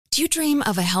Do you dream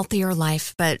of a healthier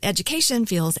life, but education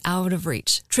feels out of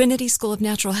reach? Trinity School of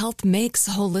Natural Health makes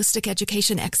holistic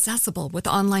education accessible with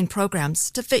online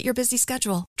programs to fit your busy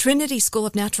schedule. Trinity School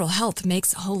of Natural Health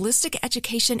makes holistic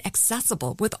education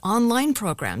accessible with online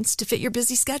programs to fit your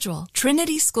busy schedule.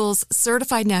 Trinity School's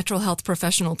Certified Natural Health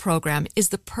Professional Program is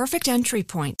the perfect entry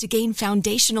point to gain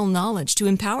foundational knowledge to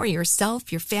empower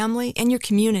yourself, your family, and your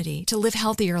community to live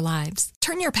healthier lives.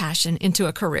 Turn your passion into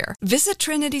a career. Visit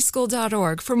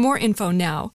trinityschool.org for more info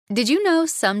now. Did you know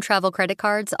some travel credit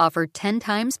cards offer 10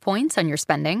 times points on your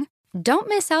spending? Don't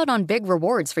miss out on big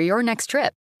rewards for your next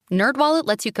trip. NerdWallet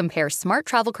lets you compare smart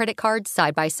travel credit cards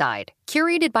side by side,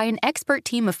 curated by an expert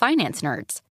team of finance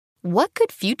nerds. What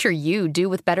could future you do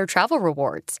with better travel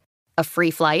rewards? A free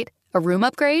flight? A room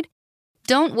upgrade?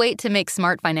 Don't wait to make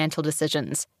smart financial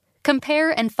decisions.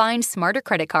 Compare and find smarter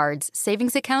credit cards,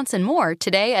 savings accounts, and more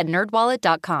today at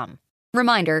nerdwallet.com.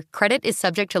 Reminder, credit is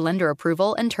subject to lender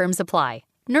approval and terms apply.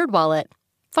 NerdWallet.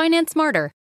 Finance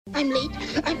smarter. I'm late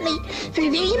for a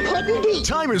very important date.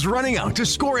 Time is running out to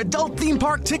score adult theme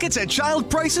park tickets at child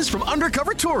prices from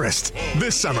Undercover Tourist.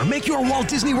 This summer, make your Walt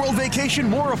Disney World vacation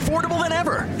more affordable than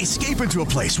ever. Escape into a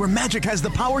place where magic has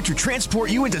the power to transport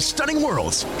you into stunning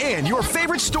worlds and your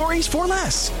favorite stories for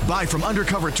less. Buy from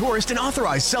Undercover Tourist, an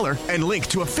authorized seller, and link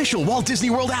to official Walt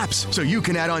Disney World apps so you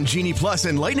can add on Genie Plus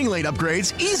and Lightning Lane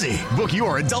upgrades easy. Book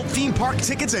your adult theme park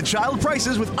tickets at child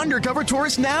prices with Undercover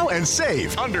Tourist now and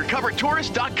save.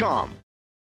 UndercoverTourist.com.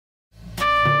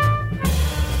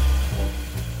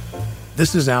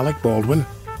 This is Alec Baldwin,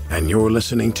 and you're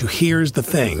listening to Here's the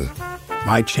Thing,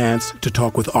 my chance to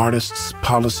talk with artists,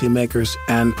 policymakers,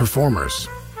 and performers,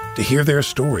 to hear their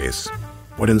stories,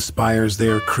 what inspires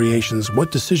their creations,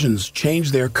 what decisions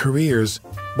changed their careers,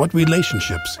 what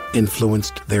relationships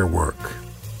influenced their work.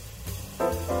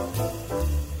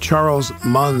 Charles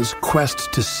Munn's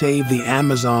quest to save the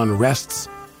Amazon rests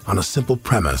on a simple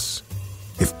premise.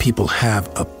 If people have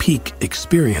a peak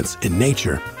experience in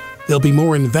nature, they'll be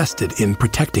more invested in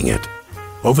protecting it.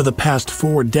 Over the past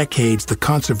 4 decades, the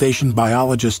conservation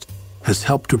biologist has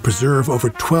helped to preserve over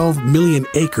 12 million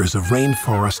acres of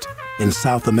rainforest in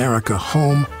South America,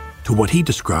 home to what he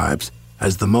describes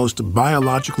as the most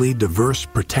biologically diverse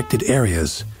protected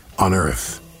areas on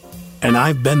Earth. And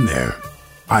I've been there.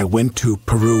 I went to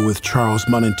Peru with Charles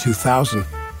Munn in 2000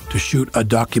 to shoot a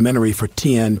documentary for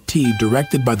TNT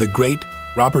directed by the great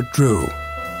Robert Drew.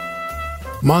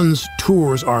 Munn's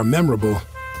tours are memorable,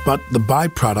 but the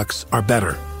byproducts are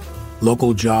better.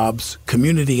 Local jobs,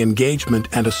 community engagement,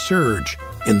 and a surge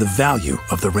in the value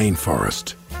of the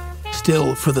rainforest.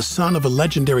 Still, for the son of a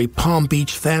legendary Palm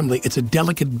Beach family, it's a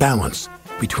delicate balance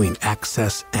between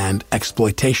access and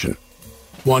exploitation,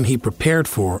 one he prepared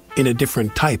for in a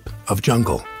different type of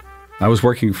jungle. I was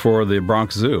working for the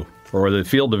Bronx Zoo, or the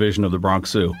field division of the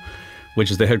Bronx Zoo, which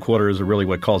is the headquarters of really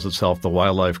what calls itself the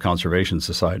Wildlife Conservation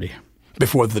Society.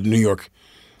 Before the New York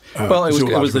it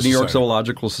was the New York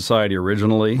Zoological Society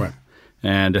originally. Right.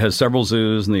 And it has several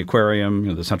zoos and the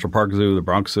aquarium, the Central Park Zoo, the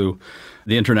Bronx Zoo.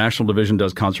 The International Division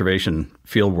does conservation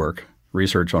field work,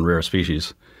 research on rare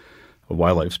species,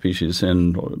 wildlife species,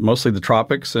 in mostly the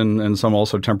tropics and some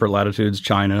also temperate latitudes,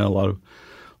 China, a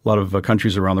lot of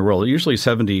countries around the world. Usually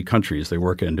 70 countries they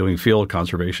work in doing field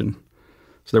conservation.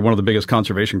 So they're one of the biggest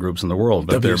conservation groups in the world.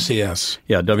 But WCS.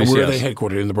 Yeah, WCS. And where are they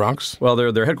headquartered, in the Bronx? Well,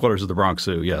 their headquarters is the Bronx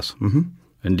Zoo, yes. Mm-hmm.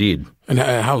 Indeed. And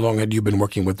how long had you been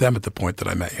working with them at the point that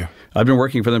I met you? I've been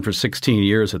working for them for 16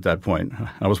 years at that point.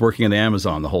 I was working in the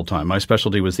Amazon the whole time. My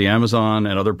specialty was the Amazon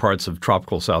and other parts of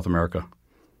tropical South America.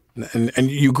 And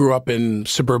you grew up in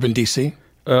suburban D.C.?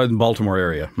 In Baltimore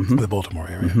area. Mm-hmm. The Baltimore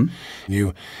area. Mm-hmm.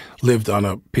 You lived on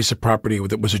a piece of property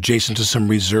that was adjacent to some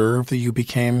reserve that you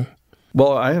became?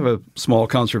 Well, I have a small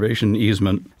conservation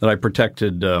easement that I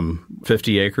protected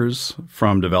 50 acres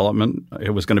from development.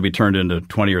 It was going to be turned into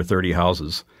 20 or 30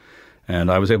 houses.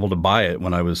 And I was able to buy it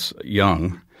when I was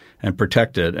young and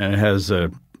protect it. And it has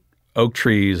oak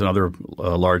trees and other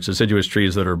large deciduous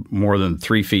trees that are more than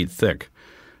 3 feet thick.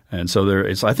 And so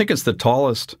I think it's the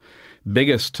tallest,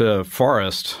 biggest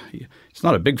forest. It's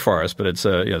not a big forest, but it's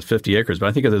 50 acres. But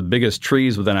I think it's the biggest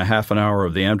trees within a half an hour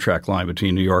of the Amtrak line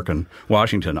between New York and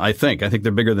Washington. I think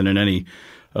they're bigger than in any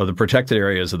of the protected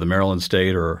areas of the Maryland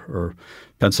state or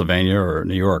Pennsylvania or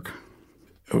New York.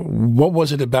 What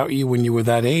was it about you when you were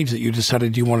that age that you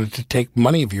decided you wanted to take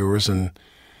money of yours and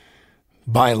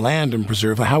buy land and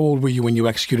preserve? How old were you when you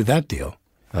executed that deal?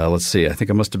 Let's see. I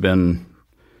think I must have been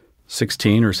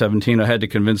 16 or 17. I had to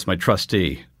convince my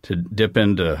trustee to dip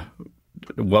into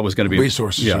what was going to be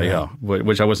resources. Yeah,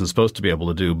 which I wasn't supposed to be able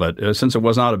to do. But since it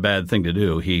was not a bad thing to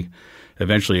do, he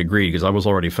eventually agreed because I was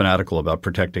already fanatical about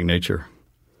protecting nature.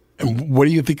 And what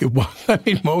do you think it was? I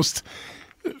mean, most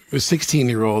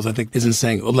 16-year-olds, I think, isn't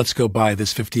saying, oh, let's go buy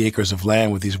this 50 acres of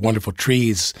land with these wonderful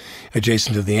trees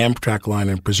adjacent to the Amtrak line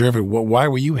and preserve it. Why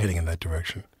were you heading in that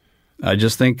direction? I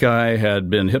just think I had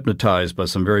been hypnotized by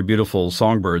some very beautiful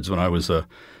songbirds when I was a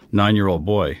 9-year-old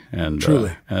boy. And,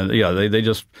 Truly. They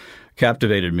just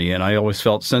captivated me. And I always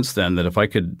felt since then that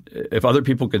if other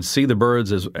people could see the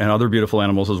birds and other beautiful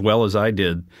animals as well as I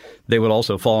did, they would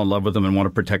also fall in love with them and want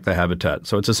to protect the habitat.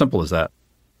 So it's as simple as that.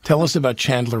 Tell us about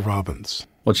Chandler Robbins.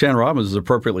 Well, Chan Robbins is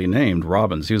appropriately named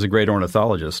Robbins. He was a great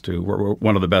ornithologist who were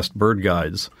one of the best bird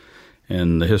guides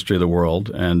in the history of the world.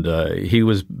 And he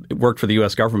worked for the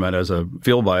U.S. government as a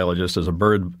field biologist, as a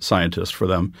bird scientist for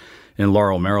them in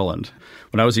Laurel, Maryland.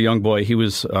 When I was a young boy, he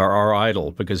was our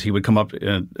idol because he would come up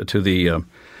to the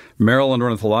Maryland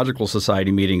Ornithological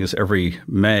Society meetings every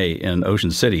May in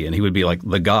Ocean City, and he would be like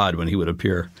the god when he would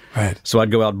appear. Right. So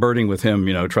I'd go out birding with him,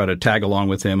 try to tag along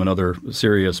with him and other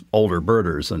serious older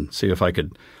birders and see if I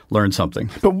could learn something.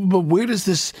 But where does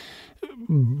this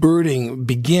birding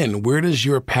begin? Where does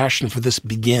your passion for this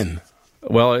begin?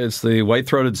 Well, it's the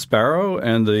white-throated sparrow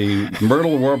and the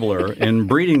myrtle warbler in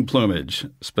breeding plumage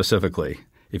specifically.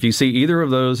 If you see either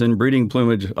of those in breeding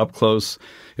plumage up close,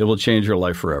 it will change your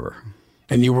life forever.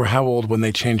 And you were how old when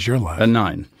they changed your life?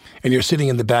 9. And you're sitting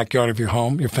in the backyard of your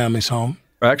home, your family's home?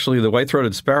 Actually, the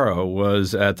white-throated sparrow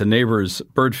was at the neighbor's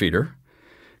bird feeder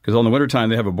because in the wintertime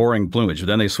they have a boring plumage. But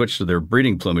then they switch to their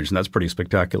breeding plumage, and that's pretty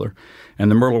spectacular.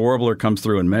 And the myrtle warbler comes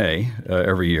through in May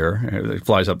every year. It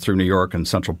flies up through New York and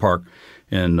Central Park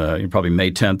in probably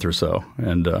May 10th or so.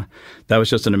 And that was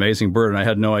just an amazing bird. And I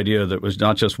had no idea that it was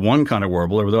not just one kind of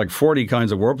warbler. There were like 40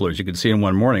 kinds of warblers you could see in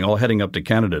one morning, all heading up to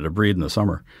Canada to breed in the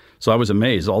summer. So I was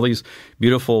amazed. All these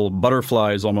beautiful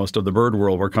butterflies almost of the bird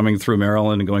world were coming through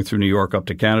Maryland and going through New York up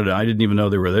to Canada. I didn't even know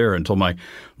they were there until my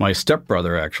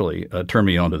stepbrother actually turned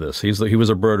me onto this. He was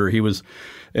a birder. He was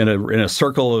in a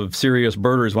circle of serious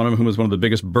birders, one of whom was one of the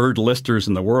biggest bird listers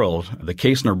in the world, the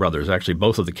Kaesner brothers, actually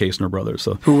both of the Kaesner brothers.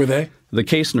 So who were they? The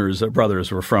Kaesner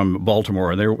brothers were from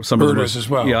Baltimore, and they were some birders of the most, as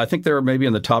well. Yeah, I think they were maybe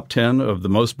in the top 10 of the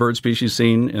most bird species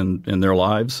seen in their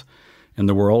lives in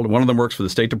the world. One of them works for the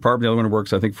State Department. The other one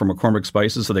works, I think, for McCormick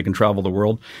Spices, so they can travel the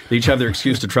world. They each have their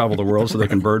excuse to travel the world so they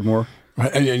can bird more.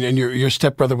 Right. And your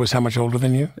stepbrother was how much older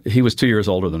than you? He was 2 years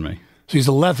older than me. So he's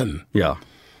 11. Yeah.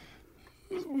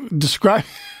 Describe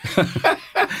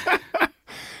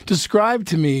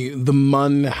to me the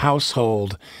Munn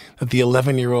household that the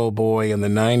 11-year-old boy and the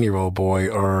 9-year-old boy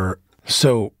are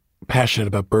so passionate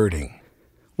about birding.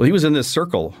 Well, he was in this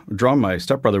circle. My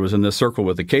stepbrother was in this circle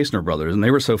with the Kaesner brothers, and they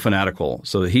were so fanatical.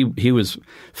 So he was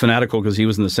fanatical because he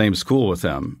was in the same school with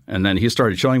them. And then he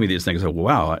started showing me these things. I said,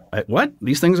 wow, what?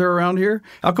 These things are around here?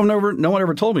 How come no one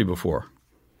ever told me before?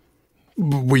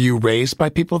 Were you raised by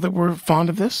people that were fond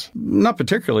of this? Not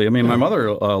particularly. I mean, my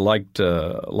mother liked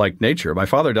nature. My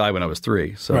father died when I was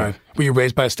 3. So. Right. Were you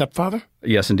raised by a stepfather?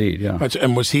 Yes, indeed, yeah.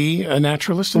 And was he a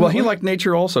naturalist? Well, he liked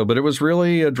nature also, but it was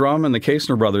really Drum and the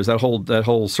Kaesner brothers, that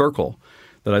whole circle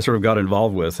that I sort of got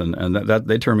involved with, and that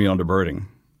they turned me on to birding.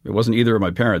 It wasn't either of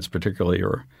my parents particularly.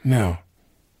 No.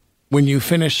 When you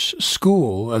finish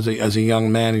school as a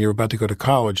young man and you're about to go to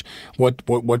college,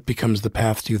 what becomes the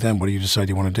path to you then? What do you decide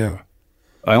you want to do?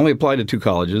 I only applied to 2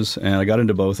 colleges, and I got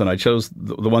into both, and I chose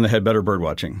the one that had better bird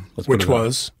watching. Which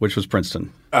was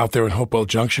Princeton. Out there in Hopewell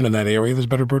Junction in that area, there's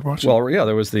better bird watching? Well, yeah,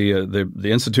 there was the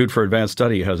Institute for Advanced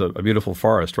Study has a beautiful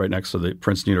forest right next to the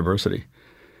Princeton University,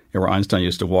 where Einstein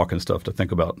used to walk and stuff to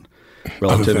think about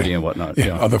relativity and whatnot.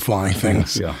 Yeah, other flying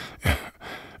things. Yeah.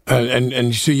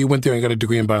 And so you went there and got a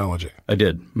degree in biology? I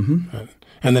did. Mm-hmm.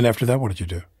 And then after that, what did you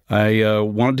do? I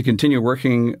wanted to continue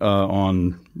working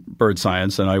on bird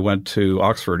science, and I went to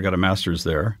Oxford, got a master's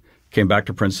there, came back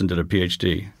to Princeton, did a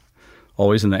PhD,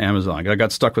 always in the Amazon. I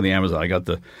got stuck with the Amazon. I got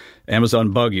the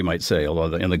Amazon bug, you might say,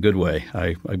 although in the good way.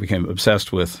 I became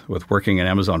obsessed with working in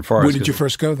Amazon forest. When did you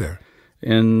first go there?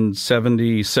 In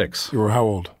 1976. You were how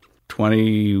old?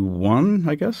 21,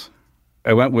 I guess.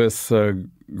 I went with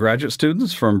graduate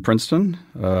students from Princeton.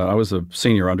 I was a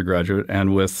senior undergraduate,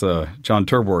 and with John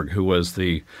Terborg, who was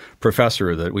the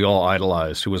professor that we all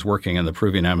idolized, who was working in the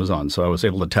Peruvian Amazon. So I was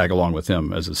able to tag along with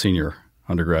him as a senior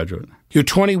undergraduate. You're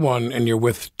 21, and you're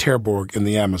with Terborg in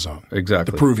the Amazon.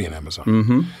 Exactly. The Peruvian Amazon.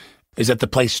 Mm-hmm. Is that the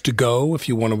place to go if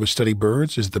you want to study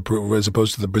birds? As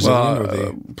opposed to the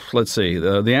Brazilian? Let's see.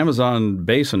 The Amazon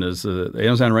basin the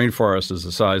Amazon rainforest is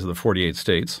the size of the 48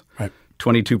 states. Right.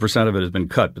 22% of it has been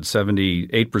cut, but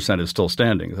 78% is still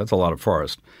standing. That's a lot of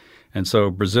forest. And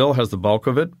so Brazil has the bulk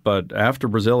of it, but after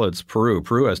Brazil, it's Peru.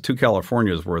 Peru has 2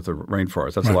 Californias worth of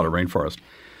rainforest. That's a lot of rainforest.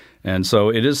 And so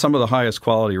it is some of the highest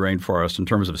quality rainforest in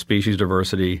terms of species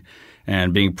diversity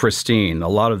and being pristine. A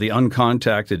lot of the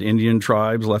uncontacted Indian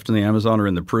tribes left in the Amazon are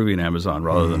in the Peruvian Amazon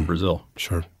rather than Brazil.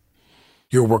 Sure.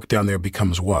 Your work down there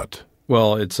becomes what?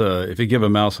 Well, it's if you give a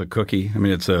mouse a cookie, I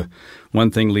mean, it's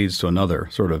one thing leads to another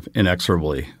sort of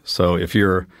inexorably. So if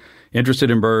you're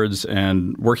interested in birds,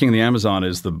 and working in the Amazon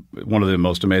is one of the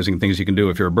most amazing things you can do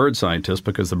if you're a bird scientist,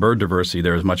 because the bird diversity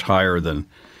there is much higher than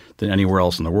anywhere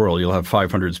else in the world. You'll have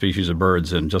 500 species of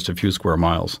birds in just a few square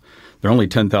miles. There are only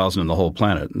 10,000 in the whole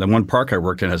planet. The one park I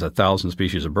worked in has 1,000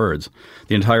 species of birds.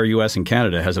 The entire U.S. and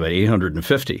Canada has about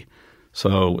 850.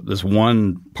 So this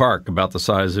one park, about the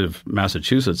size of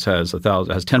Massachusetts, has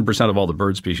 10% of all the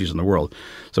bird species in the world.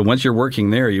 So once you're working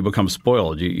there, you become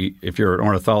spoiled. If you're an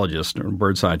ornithologist or a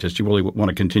bird scientist, you really want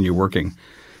to continue working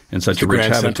in such a rich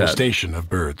habitat. It's the Grand Central Station of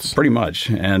birds. Pretty much.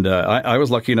 And I was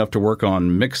lucky enough to work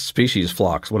on mixed species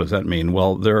flocks. What does that mean?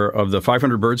 Well, of the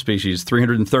 500 bird species,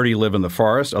 330 live in the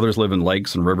forest. Others live in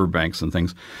lakes and riverbanks and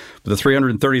things. But the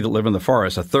 330 that live in the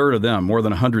forest, a third of them, more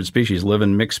than 100 species, live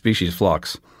in mixed species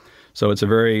flocks. So it's a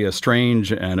very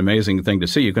strange and amazing thing to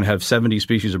see. You can have 70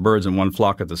 species of birds in one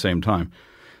flock at the same time.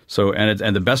 So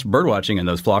and the best bird watching in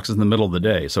those flocks is in the middle of the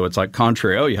day. So it's like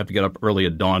contrary, you have to get up early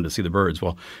at dawn to see the birds.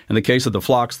 Well, in the case of the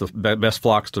flocks, the best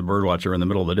flocks to bird watch are in the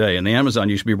middle of the day. In the Amazon,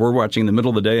 you should be bird watching in the middle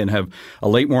of the day and have a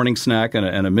late morning snack and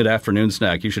a mid-afternoon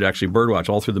snack. You should actually bird watch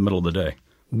all through the middle of the day.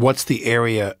 What's the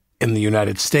area in the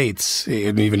United States,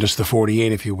 and even just the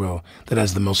 48, if you will, that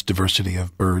has the most diversity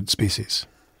of bird species?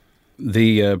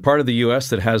 The part of the U.S.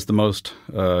 that has the most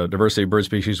diversity of bird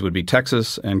species would be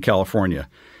Texas and California.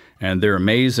 And they're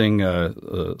amazing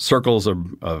circles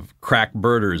of crack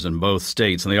birders in both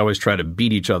states, and they always try to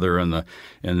beat each other in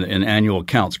annual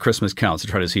counts, Christmas counts, to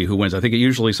try to see who wins. I think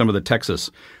usually some of the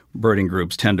Texas birding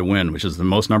groups tend to win, which is the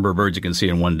most number of birds you can see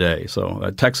in one day.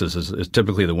 So Texas is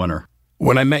typically the winner.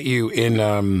 When I met you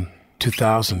in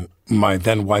 2000, my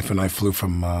then wife and I flew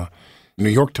from New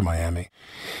York to Miami,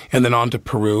 and then on to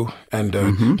Peru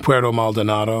and Puerto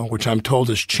Maldonado, which I'm told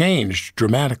has changed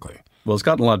dramatically. Well, it's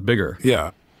gotten a lot bigger.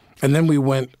 Yeah. And then we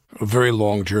went a very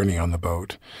long journey on the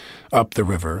boat up the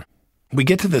river. We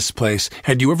get to this place.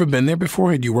 Had you ever been there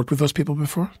before? Had you worked with those people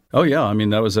before? Oh, yeah. I mean,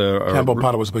 that was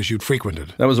Tambopata was a place you'd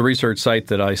frequented. That was a research site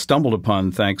that I stumbled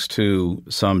upon thanks to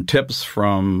some tips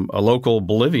from a local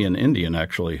Bolivian Indian,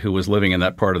 actually, who was living in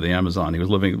that part of the Amazon.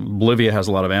 Bolivia has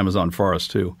a lot of Amazon forests,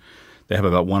 too. They have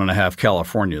about 1.5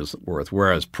 Californias worth,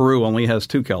 whereas Peru only has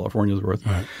 2 Californias worth.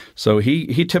 Right. So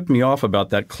he tipped me off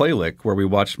about that clay lick where we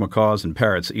watched macaws and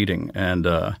parrots eating, and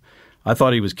I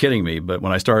thought he was kidding me. But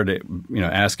when I started to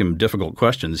ask him difficult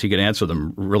questions, he could answer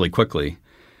them really quickly.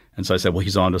 And so I said, well,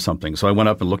 he's on to something. So I went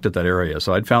up and looked at that area.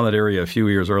 So I'd found that area a few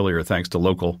years earlier thanks to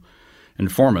local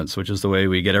informants, which is the way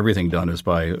we get everything done, is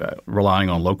by relying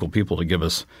on local people to give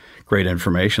us great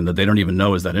information that they don't even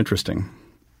know is that interesting.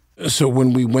 So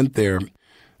when we went there,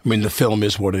 I mean, the film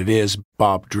is what it is.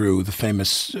 Bob Drew, the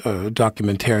famous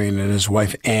documentarian, and his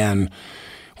wife, Anne,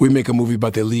 we make a movie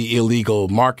about the illegal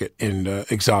market in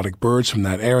exotic birds from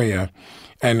that area.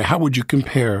 And how would you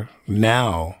compare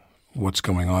now what's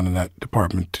going on in that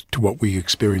department to what we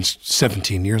experienced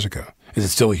 17 years ago? Is it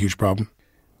still a huge problem?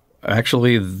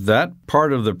 Actually, that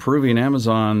part of the Peruvian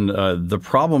Amazon, the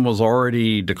problem was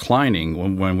already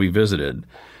declining when we visited.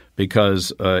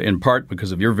 Because in part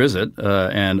because of your visit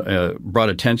and brought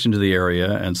attention to the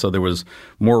area. And so there was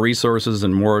more resources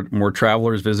and more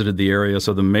travelers visited the area.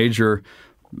 So the major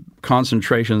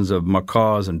concentrations of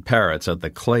macaws and parrots at the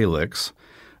clay licks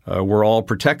were all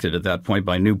protected at that point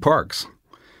by new parks.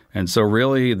 And so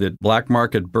really the black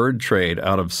market bird trade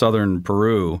out of southern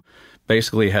Peru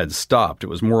basically had stopped. It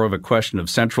was more of a question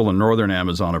of central and northern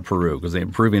Amazon of Peru, because the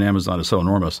Peruvian Amazon is so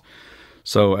enormous.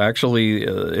 So actually,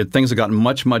 things have gotten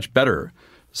much, much better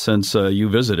since you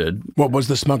visited. What was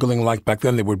the smuggling like back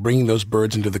then? They were bringing those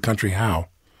birds into the country how?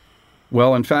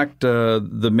 Well, in fact,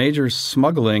 the major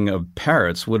smuggling of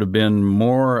parrots would have been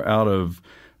more out of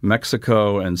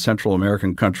Mexico and Central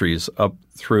American countries up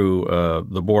through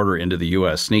the border into the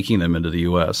U.S., sneaking them into the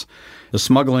U.S. The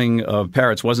smuggling of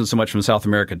parrots wasn't so much from South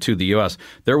America to the U.S.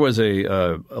 There was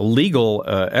a legal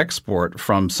export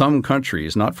from some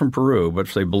countries, not from Peru, but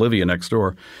say Bolivia next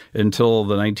door, until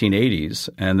the 1980s.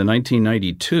 And in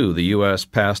 1992, the U.S.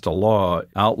 passed a law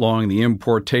outlawing the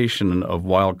importation of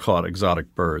wild-caught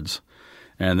exotic birds.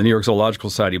 And the New York Zoological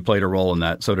Society played a role in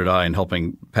that. So did I, in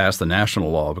helping pass the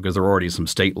national law, because there were already some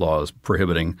state laws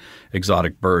prohibiting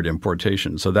exotic bird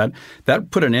importation. So that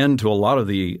put an end to a lot of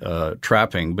the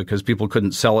trapping, because people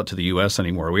couldn't sell it to the U.S.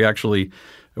 anymore. We actually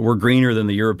were greener than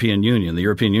the European Union. The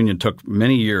European Union took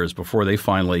many years before they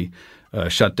finally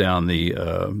shut down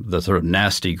the sort of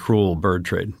nasty, cruel bird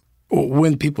trade.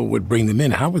 When people would bring them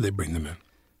in, how would they bring them in?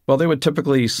 Well, they would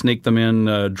typically sneak them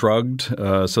in drugged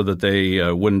so that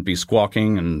they wouldn't be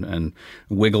squawking and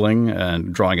wiggling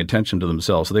and drawing attention to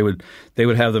themselves. So they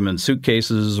would have them in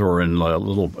suitcases or in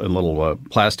little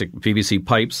plastic PVC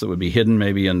pipes that would be hidden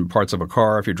maybe in parts of a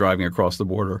car if you're driving across the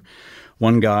border.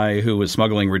 One guy who was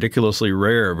smuggling ridiculously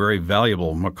rare, very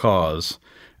valuable macaws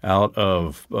out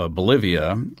of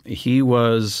Bolivia, he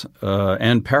was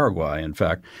and Paraguay, in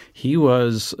fact, he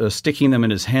was sticking them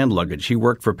in his hand luggage. He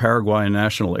worked for Paraguayan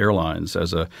National Airlines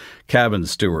as a cabin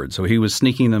steward, so he was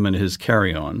sneaking them in his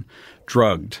carry-on,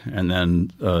 drugged, and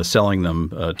then selling them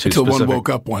to until specific. one woke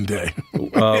up one day.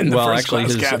 Well, actually,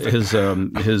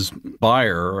 his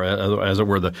buyer, as it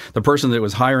were, the person that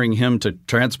was hiring him to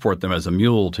transport them as a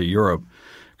mule to Europe,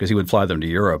 because he would fly them to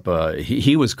Europe.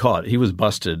 He was caught. He was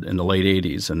busted in the late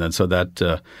 80s, and then so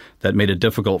that made it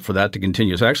difficult for that to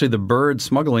continue. So actually the bird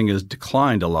smuggling has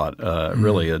declined a lot,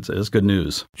 really. It's good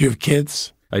news. Do you have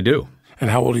kids? I do.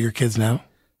 And how old are your kids now?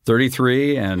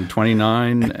 33 and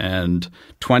 29 and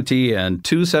 20 and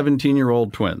two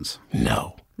 17-year-old twins.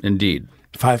 No. Indeed.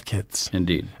 5 kids.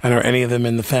 Indeed. And are any of them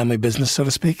in the family business, so to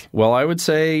speak? Well, I would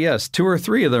say yes. 2 or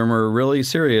 3 of them are really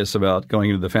serious about going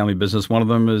into the family business. One of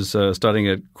them is studying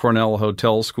at Cornell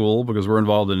Hotel School because we're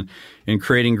involved in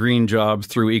creating green jobs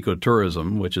through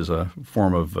ecotourism, which is a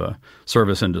form of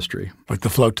service industry. Like the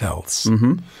flotels.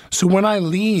 Mm-hmm. So when I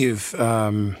leave,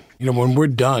 when we're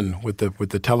done with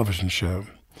the television show,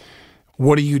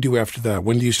 what do you do after that?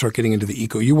 When do you start getting into the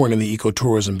eco? You weren't in the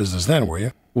ecotourism business then, were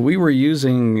you? We were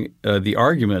using the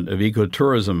argument of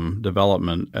ecotourism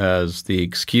development as the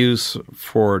excuse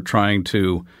for trying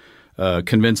to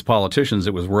convince politicians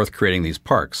it was worth creating these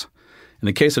parks. In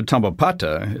the case of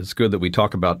Tambopata, it's good that we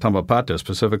talk about Tambopata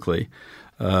specifically.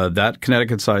 That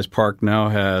Connecticut-sized park now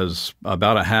has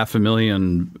about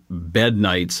 500,000 bed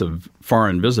nights of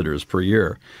foreign visitors per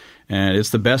year. And it's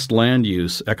the best land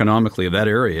use economically of that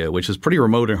area, which is pretty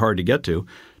remote and hard to get to,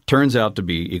 turns out to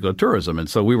be ecotourism. And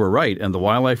so we were right, and the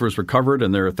wildlife was recovered,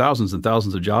 and there are thousands and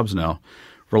thousands of jobs now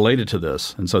related to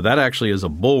this. And so that actually is a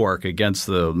bulwark against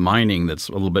the mining that's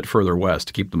a little bit further west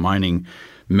to keep the mining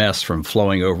mess from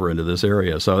flowing over into this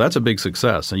area. So that's a big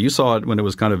success. And you saw it when it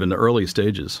was kind of in the early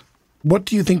stages. What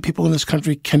do you think people in this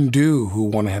country can do who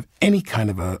want to have any kind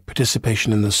of a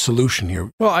participation in the solution here?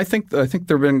 Well, I think there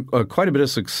have been quite a bit of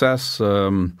success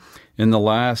in the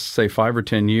last, say, 5 or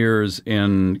 10 years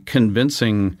in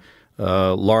convincing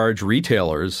large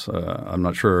retailers. I'm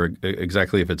not sure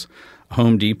exactly if it's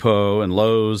Home Depot and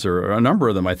Lowe's or a number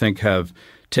of them, I think, have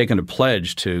taken a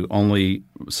pledge to only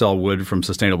sell wood from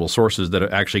sustainable sources that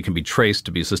actually can be traced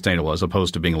to be sustainable as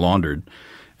opposed to being laundered.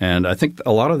 And I think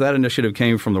a lot of that initiative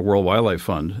came from the World Wildlife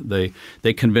Fund.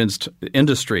 They convinced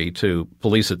industry to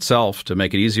police itself to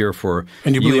make it easier for –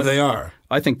 And you believe they are?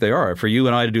 I think they are. For you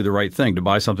and I to do the right thing, to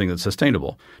buy something that's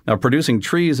sustainable. Now, producing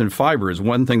trees and fiber is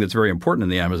one thing that's very important in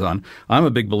the Amazon. I'm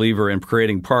a big believer in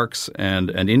creating parks and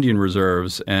Indian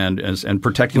reserves and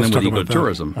protecting them with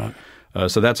ecotourism. Right.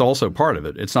 So that's also part of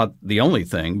it. It's not the only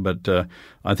thing, but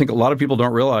I think a lot of people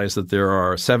don't realize that there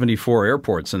are 74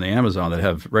 airports in the Amazon that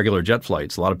have regular jet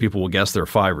flights. A lot of people will guess they're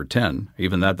 5 or 10.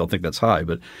 Even that, they'll think that's high.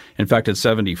 But in fact, it's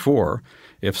 74.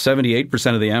 If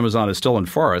 78% of the Amazon is still in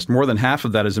forest, more than half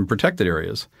of that is in protected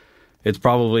areas. It's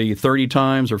probably 30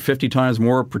 times or 50 times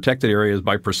more protected areas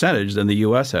by percentage than the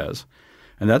U.S. has.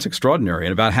 And that's extraordinary.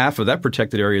 And about half of that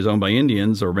protected area is owned by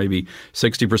Indians, or maybe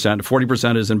 60%,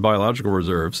 40% is in biological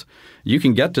reserves. You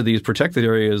can get to these protected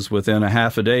areas within a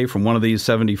half a day from one of these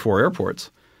 74 airports.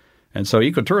 And so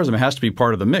ecotourism has to be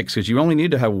part of the mix because you only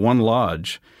need to have one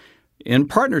lodge in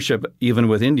partnership even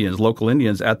with Indians, local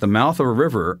Indians, at the mouth of a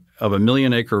river of a 1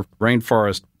 million-acre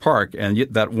rainforest park. And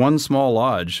yet that one small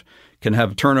lodge can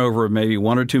have a turnover of maybe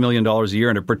 $1 or $2 million a year,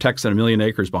 and it protects 1 million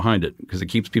acres behind it because it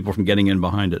keeps people from getting in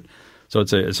behind it. So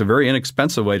it's a very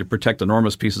inexpensive way to protect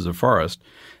enormous pieces of forest.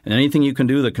 And anything you can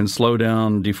do that can slow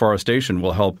down deforestation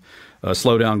will help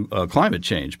slow down climate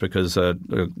change because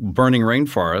burning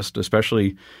rainforest,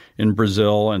 especially in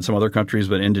Brazil and some other countries,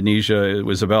 but Indonesia, it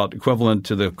was about equivalent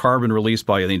to the carbon released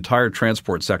by the entire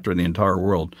transport sector in the entire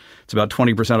world. It's about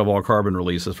 20% of all carbon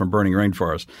releases from burning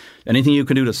rainforest. Anything you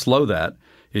can do to slow that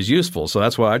is useful. So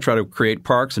that's why I try to create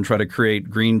parks and try to create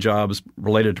green jobs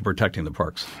related to protecting the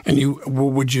parks. And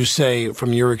would you say,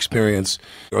 from your experience,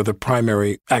 are the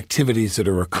primary activities that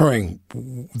are occurring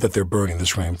that they're burning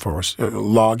this rainforest?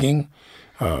 Logging,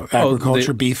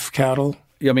 agriculture, beef, cattle?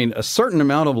 I mean, a certain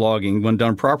amount of logging, when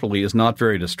done properly, is not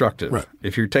very destructive. Right.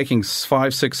 If you're taking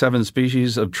 5, 6, 7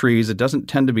 species of trees, it doesn't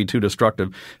tend to be too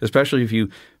destructive, especially if you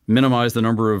minimize the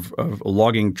number of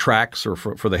logging tracks or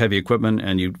for the heavy equipment,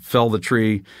 and you fell the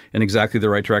tree in exactly the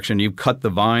right direction. You cut the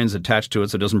vines attached to it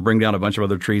so it doesn't bring down a bunch of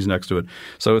other trees next to it.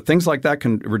 So things like that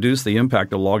can reduce the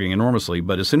impact of logging enormously.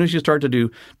 But as soon as you start to do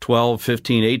 12,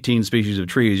 15, 18 species of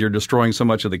trees, you're destroying so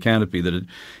much of the canopy that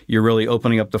you're really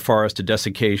opening up the forest to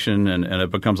desiccation, and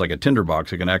it becomes like a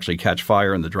tinderbox. It can actually catch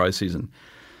fire in the dry season.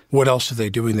 What else are they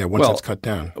doing there once it's cut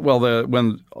down? Well,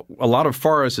 when a lot of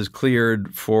forest is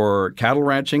cleared for cattle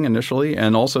ranching initially,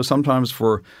 and also sometimes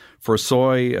for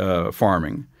soy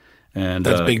farming. And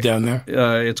that's big down there?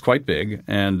 It's quite big.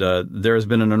 And there has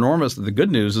been the good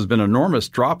news has been an enormous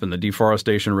drop in the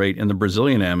deforestation rate in the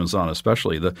Brazilian Amazon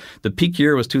especially. The peak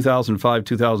year was 2005,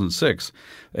 2006,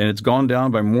 and it's gone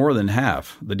down by more than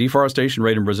half. The deforestation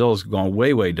rate in Brazil has gone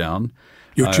way, way down.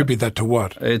 You attribute that to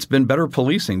what? It's been better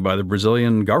policing by the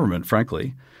Brazilian government,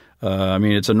 frankly.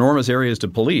 It's enormous areas to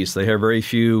police. They have very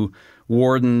few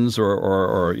wardens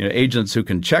or agents who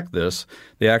can check this.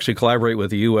 They actually collaborate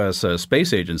with the U.S.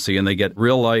 Space Agency, and they get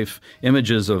real-life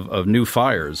images of new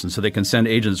fires. And so they can send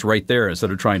agents right there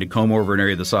instead of trying to comb over an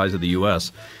area the size of the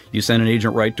U.S. You send an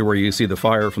agent right to where you see the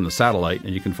fire from the satellite,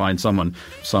 and you can find some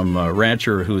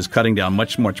rancher who is cutting down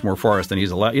much, much more forest than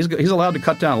he's allowed. He's allowed to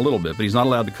cut down a little bit, but he's not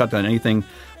allowed to cut down anything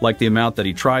like the amount that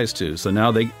he tries to. So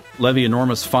now they levy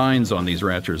enormous fines on these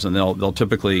ranchers, and they'll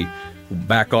typically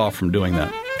back off from doing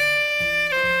that.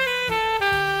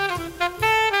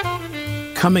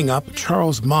 Coming up,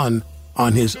 Charles Munn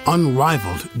on his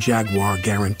unrivaled Jaguar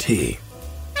guarantee.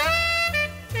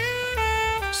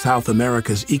 South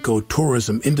America's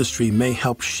ecotourism industry may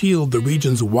help shield the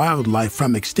region's wildlife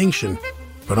from extinction,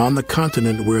 but on the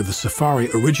continent where the safari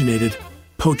originated,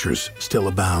 poachers still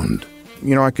abound.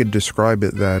 I could describe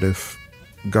it that if,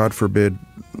 God forbid,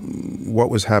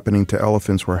 what was happening to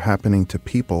elephants were happening to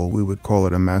people, we would call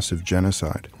it a massive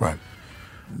genocide. Right.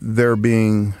 They're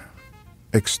being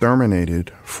exterminated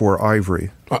for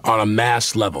ivory. On a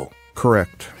mass level.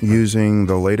 Correct. Using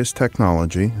the latest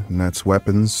technology, and that's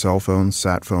weapons, cell phones,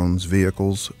 sat phones,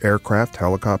 vehicles, aircraft,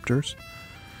 helicopters.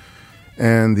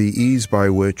 And the ease by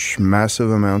which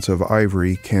massive amounts of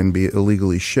ivory can be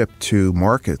illegally shipped to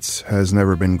markets has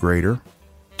never been greater.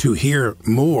 To hear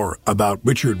more about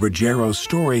Richard Ruggiero's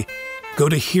story, go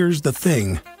to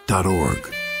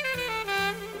here'sthething.org.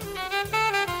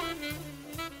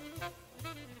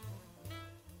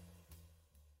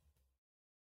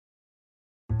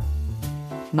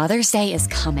 Mother's Day is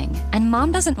coming, and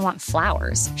Mom doesn't want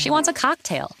flowers. She wants a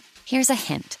cocktail. Here's a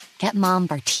hint. Get Mom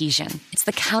Bartesian. It's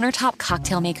the countertop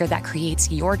cocktail maker that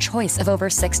creates your choice of over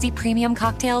 60 premium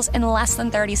cocktails in less than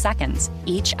 30 seconds,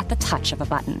 each at the touch of a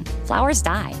button. Flowers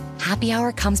die. Happy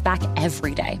hour comes back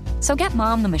every day. So get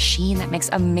Mom the machine that makes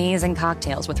amazing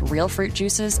cocktails with real fruit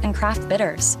juices and craft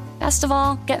bitters. Best of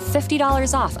all, get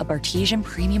 $50 off a Bartesian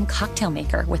premium cocktail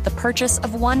maker with the purchase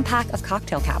of 1 pack of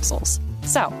cocktail capsules.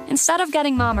 So, instead of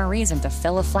getting Mom a reason to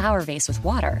fill a flower vase with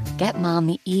water, get Mom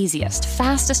the easiest,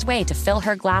 fastest way to fill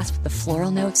her glass with the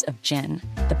floral notes of gin.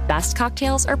 The best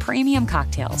cocktails are premium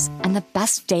cocktails, and the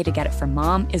best day to get it for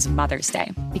Mom is Mother's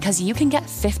Day, because you can get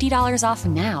 $50 off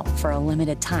now for a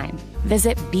limited time.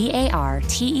 Visit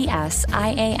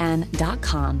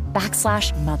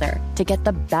BARTESIAN.com/mother to get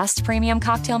the best premium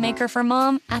cocktail maker for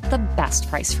Mom at the best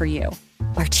price for you.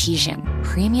 Bartesian,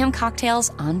 premium cocktails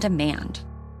on demand.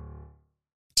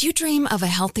 Do you dream of a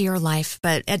healthier life,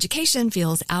 but education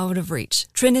feels out of reach?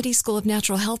 Trinity School of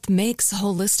Natural Health makes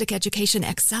holistic education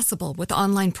accessible with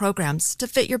online programs to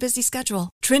fit your busy schedule.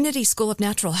 Trinity School of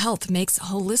Natural Health makes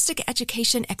holistic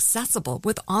education accessible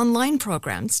with online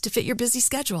programs to fit your busy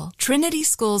schedule. Trinity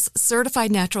School's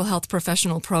Certified Natural Health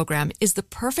Professional Program is the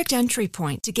perfect entry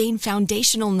point to gain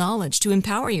foundational knowledge to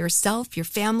empower yourself, your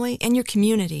family, and your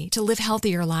community to live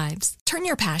healthier lives. Turn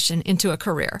your passion into a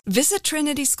career. Visit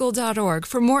trinityschool.org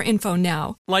for more info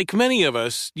now. Like many of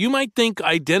us, you might think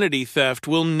identity theft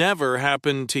will never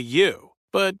happen to you.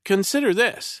 But consider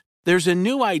this. There's a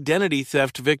new identity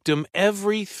theft victim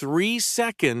every 3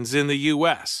 seconds in the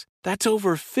U.S. That's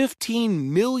over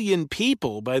 15 million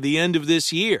people by the end of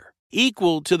this year,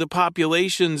 equal to the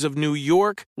populations of New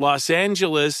York, Los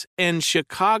Angeles, and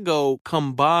Chicago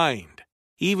combined.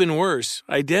 Even worse,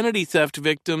 identity theft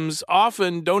victims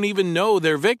often don't even know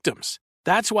they're victims.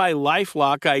 That's why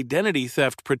LifeLock Identity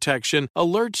Theft Protection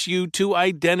alerts you to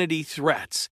identity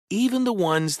threats, even the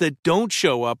ones that don't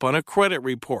show up on a credit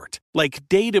report, like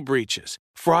data breaches,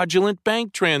 fraudulent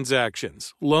bank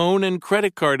transactions, loan and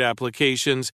credit card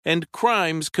applications, and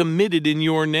crimes committed in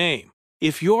your name.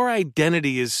 If your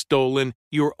identity is stolen,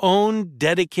 your own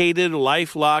dedicated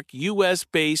LifeLock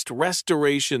U.S.-based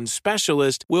restoration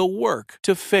specialist will work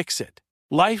to fix it.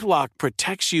 LifeLock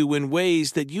protects you in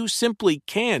ways that you simply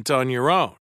can't on your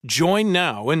own. Join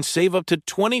now and save up to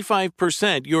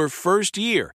 25% your first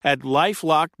year at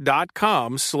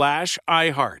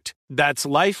LifeLock.com/iHeart. That's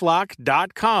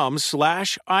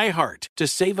LifeLock.com/iHeart to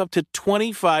save up to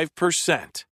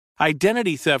 25%.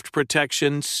 Identity theft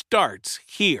protection starts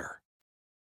here.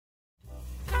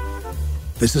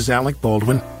 This is Alec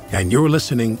Baldwin, and you're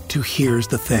listening to Here's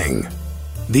the Thing.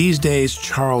 These days,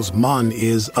 Charles Munn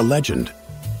is a legend,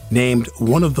 named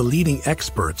one of the leading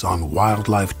experts on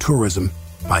wildlife tourism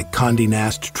by Condé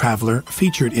Nast Traveler,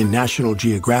 featured in National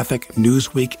Geographic,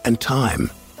 Newsweek, and Time.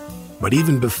 But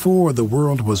even before the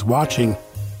world was watching,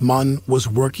 Munn was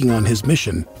working on his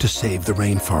mission to save the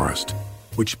rainforest,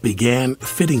 which began,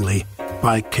 fittingly,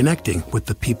 by connecting with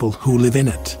the people who live in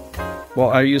it.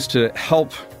 Well, I used to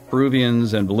help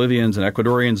Peruvians and Bolivians and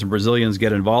Ecuadorians and Brazilians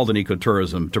get involved in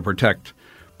ecotourism to protect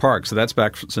parks. So that's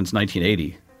back since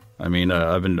 1980. I mean,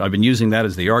 I've been using that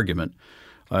as the argument.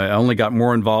 I only got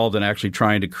more involved in actually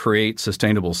trying to create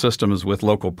sustainable systems with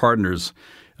local partners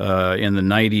in the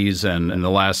 90s and in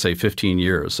the last, say, 15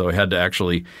 years. So I had to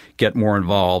actually get more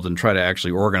involved and try to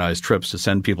actually organize trips to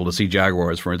send people to see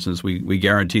jaguars. For instance, we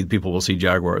guarantee people will see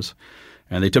jaguars.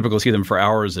 And they typically see them for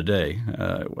hours a day,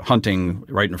 hunting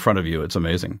right in front of you. It's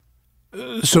amazing.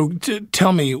 So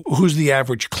tell me, who's the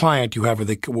average client you have?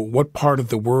 What part of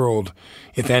the world,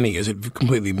 if any, is it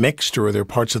completely mixed, or are there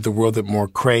parts of the world that more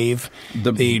crave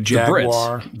the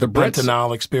jaguar, the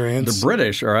Brentanoll experience? The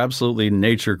British are absolutely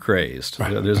nature crazed.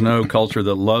 Right. There's no culture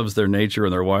that loves their nature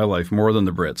and their wildlife more than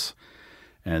the Brits.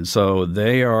 And so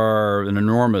they are an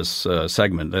enormous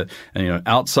segment,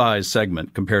 outsized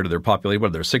segment compared to their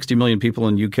population. There's 60 million people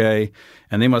in UK,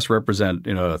 and they must represent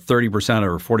 30%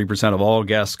 or 40% of all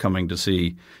guests coming to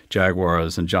see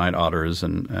jaguars and giant otters,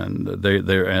 and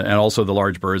also the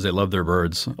large birds. They love their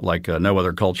birds like no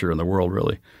other culture in the world,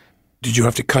 really. Did you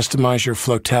have to customize your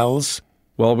flotels?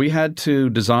 Well, we had to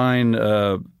design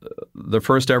the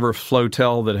first ever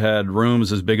flotel that had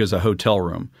rooms as big as a hotel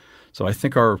room. So I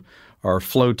think our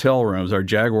flotel rooms, our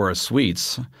Jaguar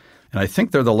suites, and I think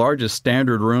they're the largest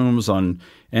standard rooms on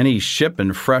any ship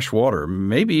in fresh water,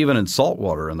 maybe even in salt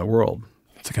water in the world.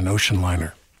 It's like an ocean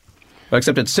liner.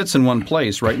 Except it sits in one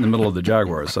place right in the middle of the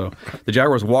Jaguar. So the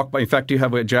Jaguars walk by. In fact, you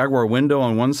have a Jaguar window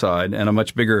on one side and a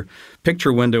much bigger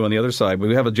picture window on the other side. But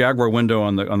we have a Jaguar window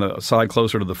on the side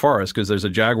closer to the forest because there's a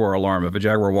Jaguar alarm. If a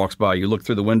Jaguar walks by, you look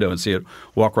through the window and see it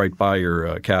walk right by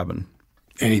your cabin.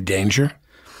 Any danger?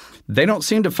 They don't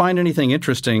seem to find anything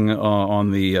interesting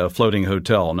on the floating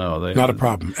hotel. No, not a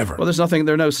problem ever. Well,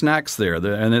 there are no snacks there,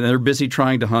 and they're busy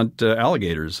trying to hunt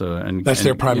alligators. That's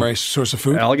their primary source of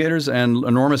food. Alligators and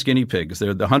enormous guinea pigs.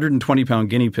 They're the 120-pound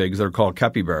guinea pigs. They're called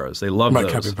capybaras. They love those.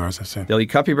 Capybaras, I see. They'll eat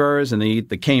capybaras and they eat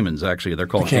the caimans. Actually, they're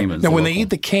called caimans. Now, when they eat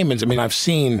the caimans, I mean, I've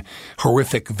seen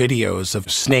horrific videos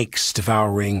of snakes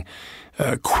devouring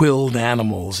quilled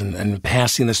animals and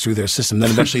passing this through their system.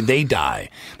 Then eventually they die.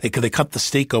 They cut the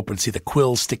steak open and see the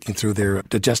quills sticking through their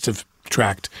digestive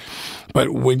tract.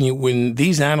 But when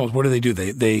these animals, what do?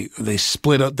 They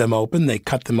split them open. They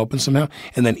cut them open somehow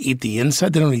and then eat the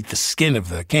inside. They don't eat the skin of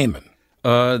the caiman.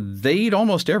 They eat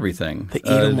almost everything. They eat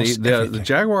almost everything. The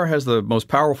jaguar has the most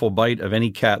powerful bite of any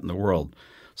cat in the world.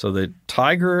 So the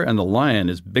tiger and the lion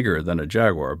is bigger than a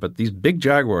jaguar. But these big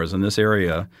jaguars in this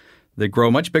area, they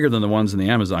grow much bigger than the ones in the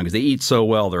Amazon because they eat so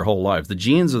well their whole lives. The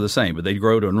genes are the same, but they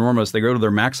grow to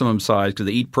their maximum size because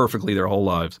they eat perfectly their whole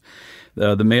lives.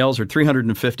 The males are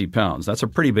 350 pounds. That's a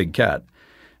pretty big cat.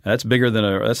 That's bigger than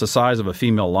that's the size of a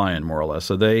female lion, more or less.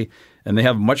 So they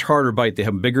have a much harder bite. They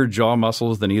have bigger jaw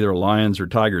muscles than either lions or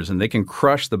tigers, and they can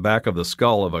crush the back of the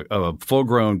skull of a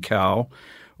full-grown cow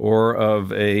or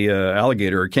of a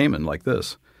alligator or caiman like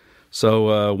this.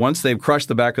 So once they've crushed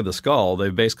the back of the skull,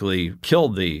 they've basically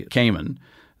killed the caiman.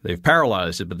 They've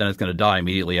paralyzed it, but then it's going to die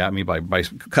immediately at me by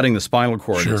cutting the spinal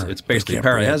cord. Sure. It's basically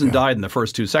paralyzed. It hasn't died in the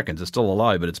first 2 seconds. It's still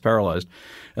alive, but it's paralyzed.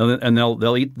 And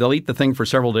they'll eat the thing for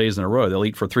several days in a row. They'll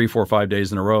eat for 3, 4, 5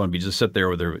 days in a row and just sit there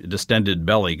with their distended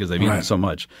belly because they've eaten so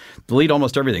much. They'll eat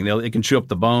almost everything. They can chew up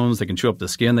the bones. They can chew up the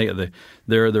skin.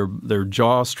 Their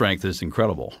jaw strength is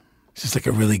incredible. It's just like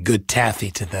a really good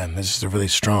taffy to them. It's just really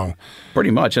strong. Pretty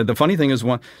much. And the funny thing is,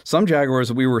 some jaguars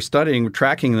that we were studying,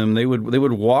 tracking them, they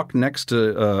would walk next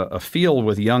to a field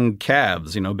with young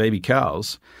calves, baby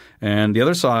cows. And the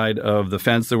other side of the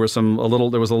fence, there was a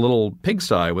little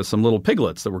pigsty with some little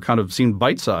piglets that were kind of seemed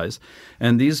bite-sized.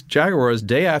 And these jaguars,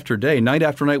 day after day, night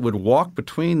after night, would walk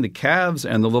between the calves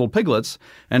and the little piglets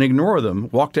and ignore them,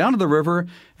 walk down to the river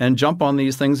and jump on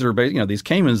these things that are these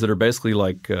caimans that are basically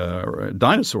like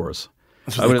dinosaurs.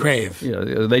 That's what they crave.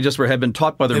 Yeah, they just had been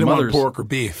taught by their mothers. They don't want pork or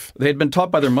beef. They had been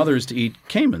taught by their mothers to eat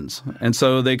caimans, and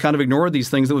so they kind of ignored these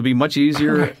things that would be much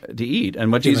easier to eat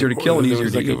and much easier to kill and easier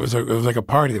to eat. It was like a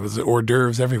party. There was hors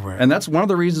d'oeuvres everywhere. And that's one of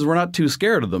the reasons we're not too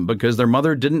scared of them, because their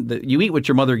mother didn't – you eat what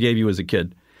your mother gave you as a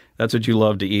kid. That's what you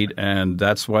love to eat, and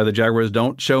that's why the jaguars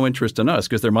don't show interest in us,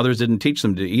 because their mothers didn't teach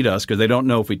them to eat us, because they don't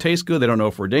know if we taste good. They don't know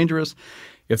if we're dangerous.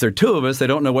 If there are two of us, they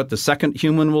don't know what the second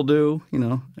human will do,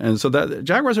 And so that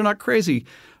jaguars are not crazy,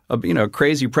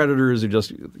 crazy predators who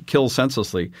just kill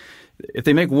senselessly. If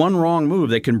they make one wrong move,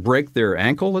 they can break their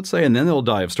ankle, let's say, and then they'll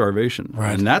die of starvation.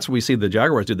 Right. And that's what we see the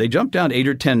jaguars do. They jump down 8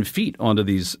 or 10 feet onto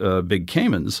these big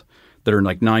caimans that are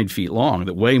like 9 feet long,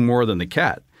 that weigh more than the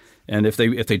cat. And if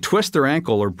they twist their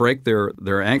ankle or break their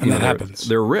ankle,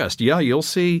 their wrist, you'll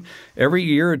see every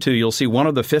year or two, you'll see one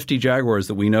of the 50 jaguars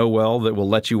that we know well that will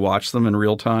let you watch them in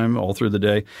real time all through the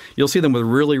day. You'll see them with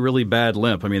really, really bad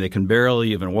limp. I mean, they can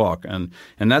barely even walk. And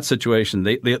in that situation,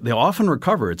 they often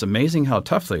recover. It's amazing how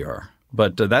tough they are.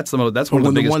 But that's one of the biggest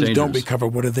dangers. When the ones don't recover,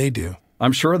 what do?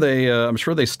 I'm sure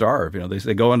they starve.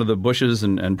 They go into the bushes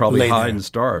and probably hide and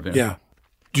starve. Yeah.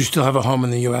 Do you still have a home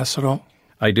in the U.S. at all?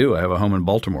 I do. I have a home in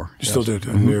Baltimore. You still do,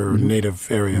 in your native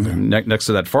area there. Next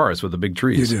to that forest with the big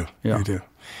trees. You do. Yeah. You do.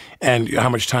 And how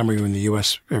much time are you in the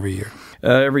U.S. every year?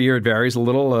 Every year it varies a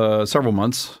little, several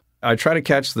months. I try to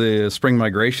catch the spring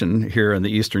migration here in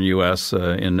the eastern U.S.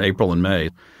 In April and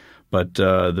May. But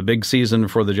the big season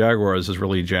for the jaguars is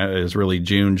really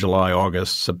June, July,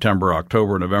 August, September,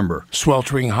 October, November.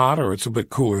 Sweltering hot, or it's a bit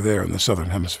cooler there in the southern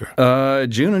hemisphere?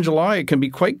 June and July it can be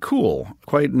quite cool,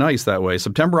 quite nice that way.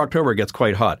 September, October it gets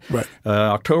quite hot. Right.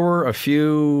 October, a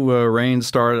few rains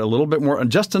start, a little bit more,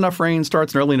 just enough rain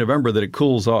starts in early November that it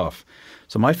cools off.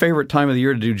 So my favorite time of the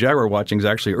year to do jaguar watching is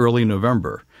actually early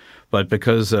November. But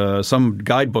because some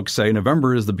guidebooks say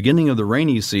November is the beginning of the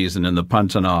rainy season in the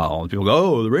Pantanal. And people go,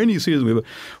 oh, the rainy season.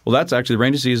 Well, that's actually – the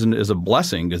rainy season is a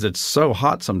blessing because it's so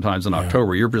hot sometimes in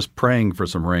October. You're just praying for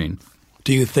some rain.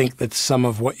 Do you think that some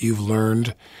of what you've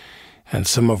learned and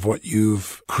some of what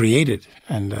you've created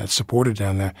and supported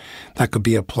down there, that could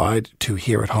be applied to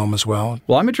here at home as well?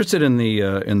 Well, I'm interested in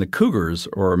the cougars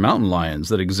or mountain lions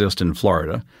that exist in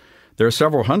Florida. There are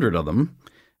several hundred of them.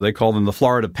 They call them the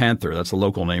Florida panther. That's a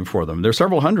local name for them. There's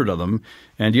several hundred of them,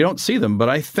 and you don't see them. But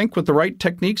I think with the right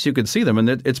techniques, you could see them. And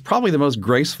it's probably the most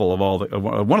graceful of all.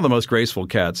 One of the most graceful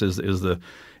cats is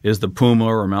the puma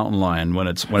or mountain lion when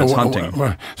it's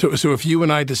hunting. So if you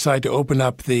and I decide to open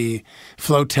up the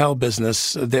flotel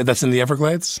business, that's in the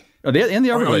Everglades? In the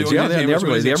Everglades, yeah, in the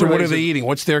Everglades. So what are they eating?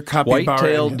 What's their capybara?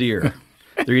 White-tailed deer.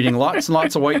 They're eating lots and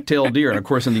lots of white-tailed deer. And, of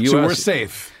course, in the U.S. So we're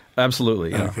safe.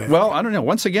 Absolutely. Yeah. Okay. Well, I don't know.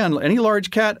 Once again, any large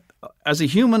cat, as a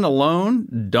human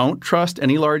alone, don't trust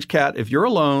any large cat if you're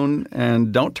alone,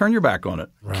 and don't turn your back on it.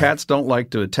 Right. Cats don't like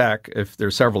to attack if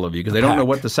there's several of you because they don't know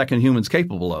what the second human's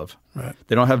capable of. Right.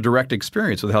 They don't have direct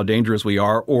experience with how dangerous we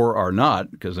are or are not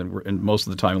because most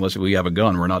of the time, unless we have a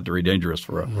gun, we're not very dangerous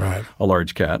for a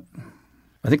large cat.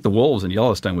 I think the wolves in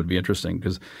Yellowstone would be interesting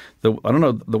because the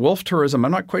wolf tourism,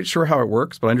 I'm not quite sure how it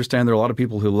works, but I understand there are a lot of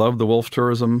people who love the wolf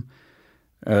tourism.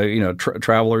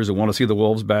 Travelers who want to see the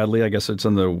wolves badly. I guess it's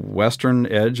on the western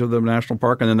edge of the national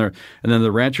park, and then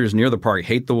the ranchers near the park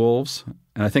hate the wolves.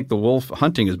 And I think the wolf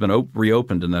hunting has been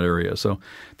reopened in that area. So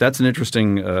that's an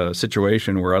interesting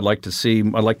situation where I'd like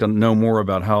to know more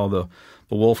about how the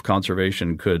wolf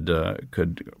conservation could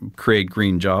create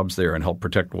green jobs there and help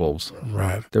protect wolves.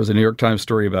 Right. There was a New York Times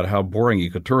story about how boring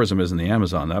ecotourism is in the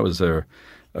Amazon. That was a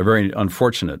very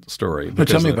unfortunate story. But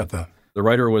tell me about that. The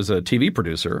writer was a TV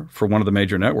producer for one of the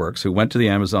major networks who went to the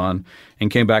Amazon and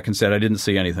came back and said, I didn't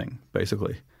see anything,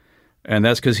 basically. And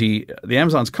that's because the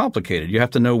Amazon's complicated. You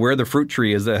have to know where the fruit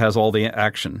tree is that has all the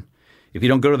action. If you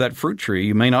don't go to that fruit tree,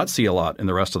 you may not see a lot in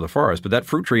the rest of the forest. But that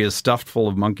fruit tree is stuffed full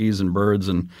of monkeys and birds,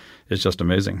 and it's just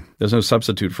amazing. There's no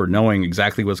substitute for knowing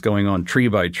exactly what's going on tree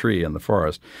by tree in the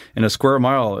forest. In a square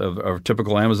mile of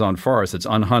typical Amazon forest that's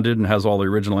unhunted and has all the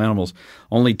original animals,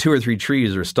 only 2 or 3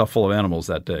 trees are stuffed full of animals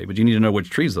that day. But you need to know which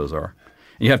trees those are.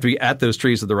 And you have to be at those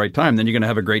trees at the right time. Then you're going to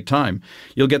have a great time.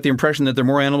 You'll get the impression that there are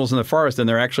more animals in the forest than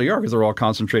there actually are because they're all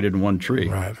concentrated in one tree.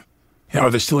 Right. Yeah, are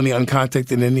there still any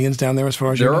uncontacted Indians down there as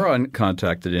far as you know? There are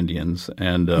uncontacted Indians.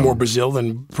 And more Brazil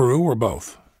than Peru or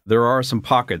both? There are some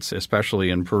pockets, especially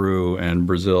in Peru and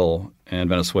Brazil and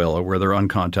Venezuela, where there are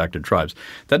uncontacted tribes.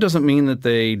 That doesn't mean that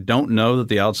they don't know that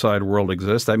the outside world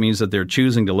exists. That means that they're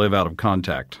choosing to live out of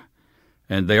contact.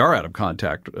 And they are out of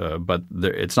contact, but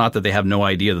it's not that they have no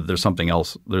idea that there's something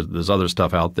else. There's other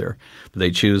stuff out there. But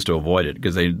they choose to avoid it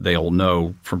because they'll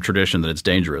know from tradition that it's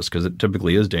dangerous because it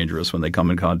typically is dangerous when they come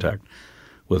in contact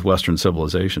with Western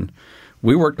civilization.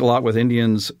 We worked a lot with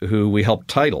Indians who we helped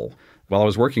title. While I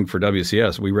was working for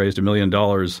WCS, we raised $1 million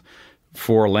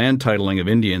for land titling of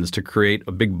Indians to create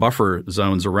a big buffer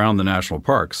zones around the national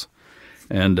parks.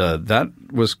 And that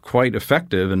was quite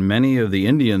effective. And many of the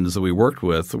Indians that we worked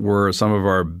with were some of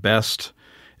our best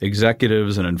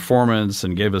executives and informants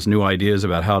and gave us new ideas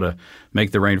about how to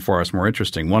make the rainforest more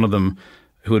interesting. One of them,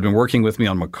 who had been working with me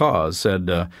on macaws, said,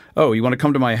 oh, you want to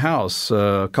come to my house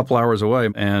a couple hours away,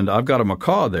 and I've got a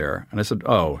macaw there. And I said,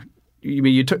 oh, you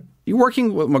mean you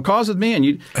working with macaws with me and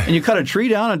you cut a tree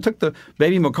down and took the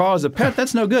baby macaw as a pet?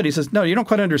 That's no good. He says, no, you don't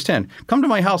quite understand. Come to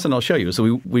my house and I'll show you.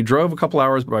 So we drove a couple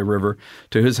hours by river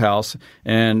to his house,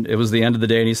 and it was the end of the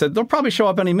day, and he said, they'll probably show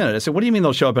up any minute. I said, what do you mean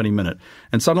they'll show up any minute?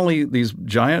 And suddenly these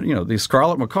giant, these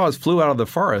scarlet macaws flew out of the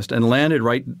forest and landed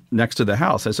right next to the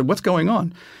house. I said, what's going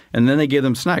on? And then they gave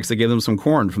them snacks. They gave them some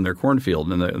corn from their cornfield,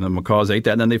 and the macaws ate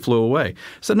that, and then they flew away. I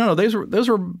said, no, those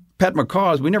were pet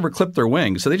macaws. We never clipped their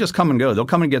wings, so they just come and go. They'll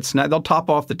come and get snacks. They'll top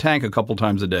off the tank a couple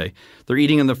times a day. They're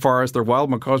eating in the forest. They're wild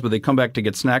macaws, but they come back to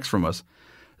get snacks from us.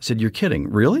 I said, you're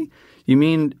kidding. Really? You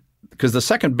mean – because the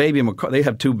second baby macaw – they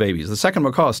have two babies. The second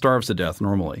macaw starves to death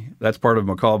normally. That's part of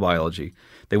macaw biology.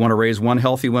 They want to raise one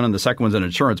healthy one, and the second one's an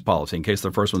insurance policy in case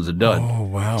the first one's a dud. Oh,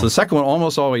 wow. So the second one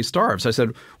almost always starves. I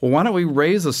said, well, why don't we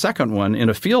raise the second one in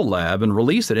a field lab and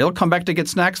release it? It'll come back to get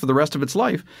snacks for the rest of its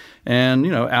life. And,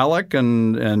 Alec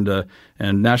and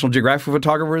National Geographic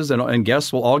photographers and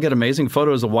guests will all get amazing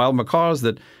photos of wild macaws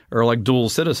that are like dual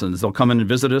citizens. They'll come in and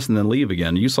visit us and then leave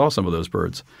again. You saw some of those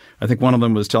birds. I think one of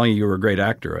them was telling you were a great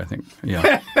actor, I think.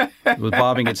 Yeah. It was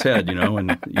bobbing its head,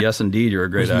 and yes, indeed, you're a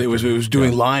great actor. It was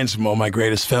doing lines from all my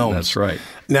greatest films. That's right.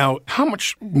 Now, how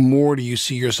much more do you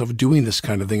see yourself doing this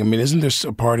kind of thing? I mean, isn't there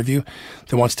a part of you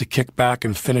that wants to kick back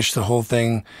and finish the whole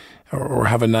thing or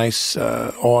have a nice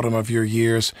autumn of your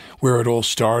years where it all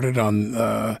started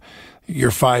on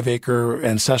your 5-acre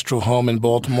ancestral home in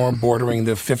Baltimore, bordering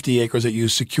the 50 acres that you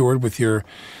secured with your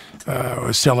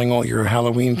selling all your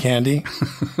Halloween candy?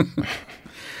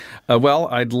 Well,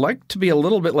 I'd like to be a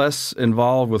little bit less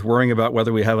involved with worrying about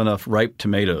whether we have enough ripe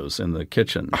tomatoes in the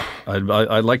kitchen.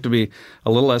 I'd like to be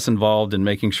a little less involved in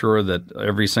making sure that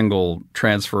every single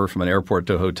transfer from an airport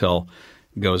to a hotel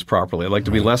goes properly. I'd like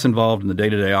to be less involved in the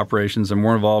day-to-day operations and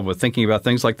more involved with thinking about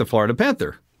things like the Florida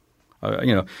panther.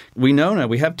 We know now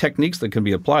we have techniques that can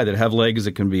be applied that have legs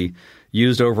that can be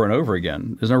used over and over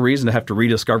again. There's no reason to have to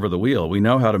rediscover the wheel. We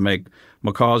know how to make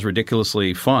macaws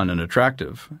ridiculously fun and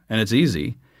attractive, and it's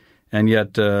easy. And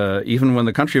yet, even when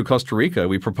the country of Costa Rica,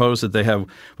 we propose that they have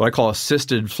what I call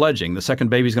assisted fledging. The second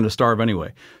baby's going to starve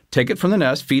anyway. Take it from the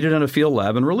nest, feed it in a field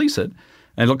lab, and release it.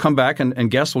 And it'll come back,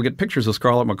 and guests will get pictures of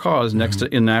scarlet macaws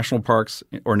in national parks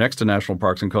or next to national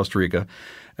parks in Costa Rica.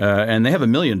 And they have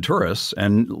 1 million tourists,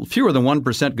 and fewer than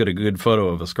 1% get a good photo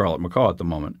of a scarlet macaw at the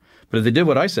moment. But if they did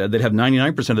what I said, they'd have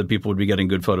 99% of the people would be getting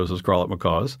good photos of scarlet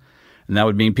macaws. And that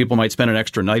would mean people might spend an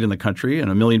extra night in the country, and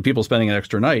 1 million people spending an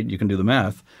extra night, you can do the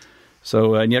math.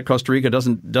 So, and yet Costa Rica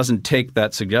doesn't take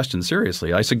that suggestion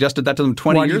seriously. I suggested that to them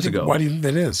 20 years ago. Why do you think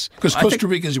that is? Because Costa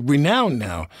Rica is renowned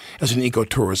now as an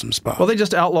ecotourism spot. Well, they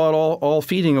just outlawed all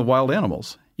feeding of wild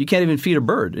animals. You can't even feed a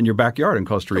bird in your backyard in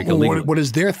Costa Rica legally. What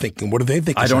is their thinking? What do they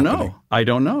think is happening? I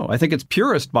don't know. I think it's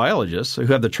purist biologists who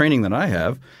have the training that I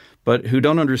have, but who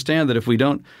don't understand that if we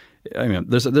don't – I mean,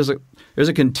 there's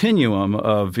a continuum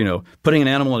of, putting an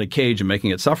animal in a cage and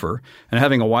making it suffer and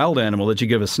having a wild animal that you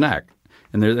give a snack.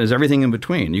 And there's everything in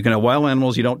between. You can have wild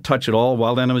animals you don't touch at all.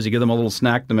 Wild animals, you give them a little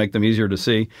snack to make them easier to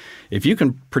see. If you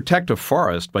can protect a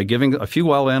forest by giving a few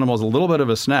wild animals a little bit of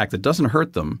a snack that doesn't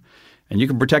hurt them, and you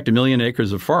can protect 1 million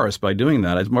acres of forest by doing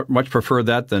that, I'd much prefer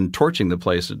that than torching the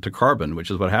place to carbon,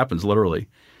 which is what happens literally.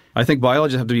 I think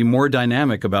biologists have to be more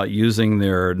dynamic about using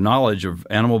their knowledge of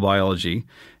animal biology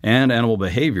and animal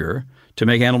behavior to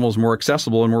make animals more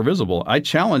accessible and more visible. I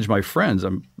challenge my friends,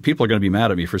 people are going to be mad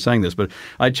at me for saying this, but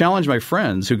I challenge my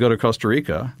friends who go to Costa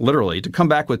Rica, literally, to come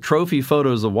back with trophy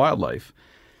photos of wildlife.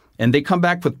 And they come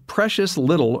back with precious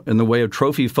little in the way of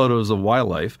trophy photos of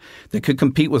wildlife that could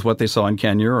compete with what they saw in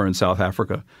Kenya or in South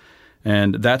Africa.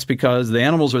 And that's because the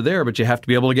animals are there, but you have to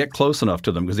be able to get close enough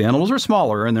to them because the animals are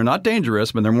smaller and they're not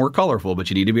dangerous, but they're more colorful, but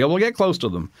you need to be able to get close to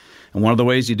them. And one of the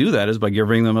ways you do that is by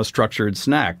giving them a structured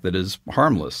snack that is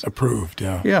harmless. Approved,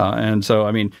 yeah. Yeah. And so,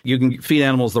 you can feed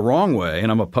animals the wrong way,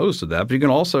 and I'm opposed to that, but you can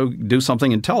also do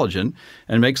something intelligent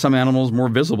and make some animals more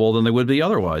visible than they would be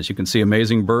otherwise. You can see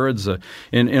amazing birds. I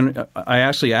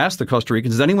actually asked the Costa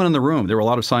Ricans, is anyone in the room? There were a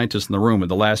lot of scientists in the room at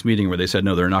the last meeting where they said,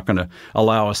 no, they're not going to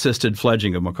allow assisted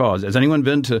fledging of macaws. Has anyone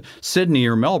been to Sydney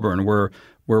or Melbourne where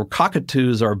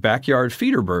cockatoos are backyard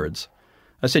feeder birds?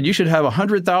 I said, you should have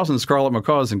 100,000 scarlet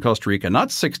macaws in Costa Rica, not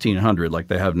 1,600 like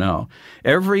they have now.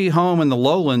 Every home in the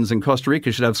lowlands in Costa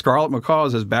Rica should have scarlet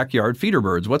macaws as backyard feeder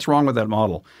birds. What's wrong with that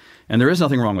model? And there is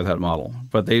nothing wrong with that model.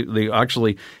 But they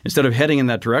actually, instead of heading in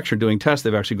that direction, doing tests,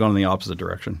 they've actually gone in the opposite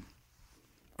direction.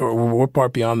 What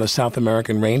part beyond the South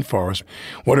American rainforest?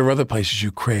 What are other places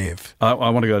you crave? I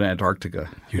want to go to Antarctica.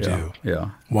 You do?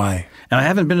 Yeah. Why? And I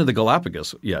haven't been to the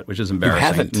Galapagos yet, which is embarrassing. You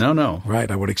haven't? No.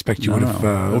 Right. I would expect you would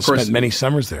have spent many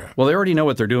summers there. Well, they already know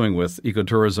what they're doing with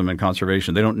ecotourism and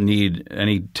conservation. They don't need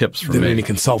any tips from me. They don't need any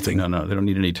consulting. No. They don't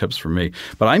need any tips from me.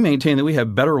 But I maintain that we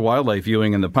have better wildlife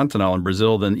viewing in the Pantanal in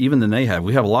Brazil than they have.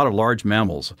 We have a lot of large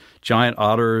mammals, giant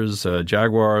otters,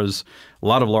 jaguars, a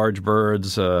lot of large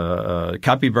birds,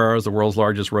 capybaras, the world's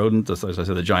largest rodent, as I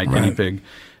said, the giant guinea pig,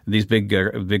 these big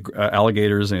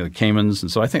alligators, the caimans. And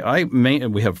so I think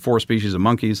we have 4 species of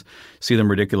monkeys, see them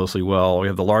ridiculously well. We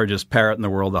have the largest parrot in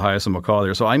the world, the hyacinth macaw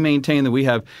there. So I maintain that we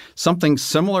have something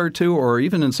similar to, or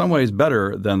even in some ways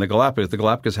better than the Galapagos. The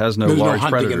Galapagos has no large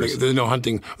predators. There's no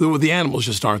hunting. The animals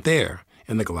just aren't there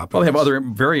in the Galapagos. Well, they have other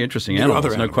very interesting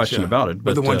animals, no question about it.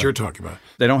 But the ones you're talking about.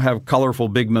 They don't have colorful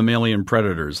big mammalian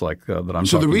predators like that I'm talking about.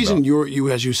 So the reason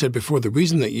as you said before, the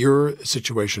reason that your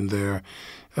situation there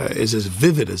is as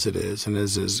vivid as it is and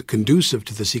is as conducive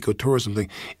to this ecotourism thing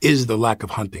is the lack of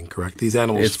hunting, correct? These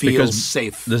animals feel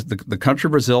safe. The country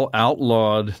of Brazil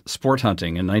outlawed sport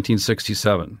hunting in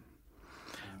 1967.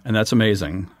 And that's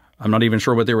amazing. I'm not even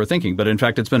sure what they were thinking, but in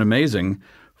fact it's been amazing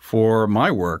for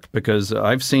my work because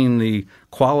I've seen the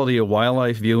quality of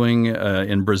wildlife viewing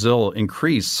in Brazil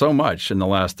increase so much in the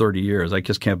last 30 years. I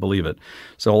just can't believe it.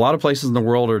 So a lot of places in the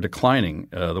world are declining.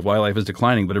 The wildlife is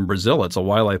declining, but in Brazil it's a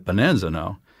wildlife bonanza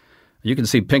now. You can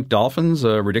see pink dolphins,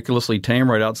 ridiculously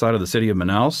tame, right outside of the city of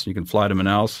Manaus. You can fly to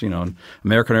Manaus,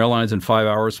 American Airlines in 5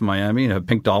 hours from Miami and have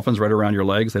pink dolphins right around your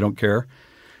legs. They don't care.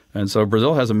 And so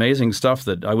Brazil has amazing stuff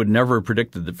that I would never have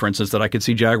predicted. That, for instance, that I could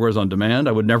see jaguars on demand.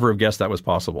 I would never have guessed that was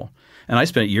possible. And I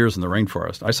spent years in the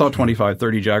rainforest. I saw 25,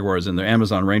 30 jaguars in the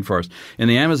Amazon rainforest. In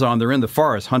the Amazon, they're in the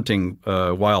forest hunting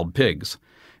wild pigs.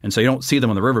 And so you don't see them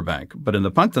on the riverbank. But in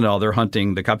the Pantanal, they're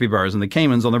hunting the capybaras and the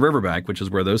caimans on the riverbank, which is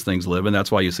where those things live, and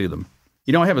that's why you see them.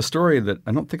 I have a story that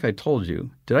I don't think I told you.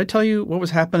 Did I tell you what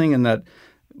was happening in that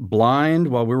blind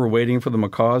while we were waiting for the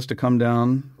macaws to come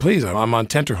down? Please, I'm on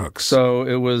tenterhooks. So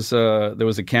it was there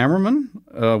was a cameraman.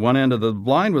 One end of the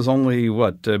blind was only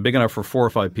big enough for 4 or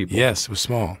 5 people. Yes, it was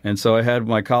small. And so I had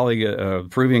my colleague,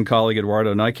 Peruvian colleague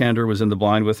Eduardo Nikander, was in the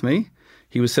blind with me.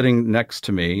 He was sitting next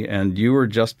to me, and you were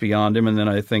just beyond him, and then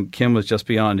I think Kim was just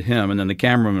beyond him, and then the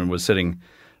cameraman was sitting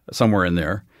somewhere in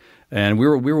there. And we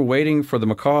were waiting for the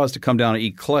macaws to come down and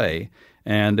eat clay.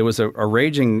 And there was a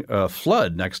raging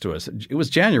flood next to us. It was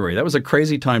January. That was a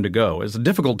crazy time to go. It was a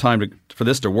difficult time for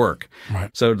this to work.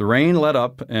 Right. So the rain let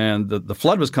up, and the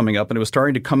flood was coming up, and it was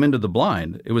starting to come into the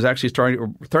blind. It was actually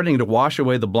starting to wash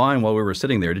away the blind while we were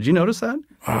sitting there. Did you notice that?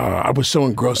 I was so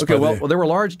engrossed by well, there were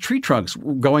large tree trunks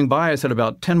going by us at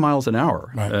about 10 miles an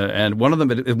hour. Right. And one of them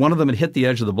had hit the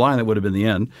edge of the blind. That would have been the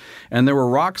end. And there were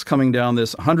rocks coming down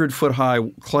this 100-foot-high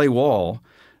clay wall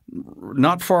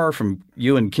not far from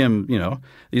you and Kim,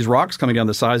 these rocks coming down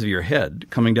the size of your head,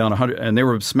 coming down 100, and they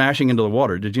were smashing into the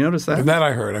water. Did you notice that? That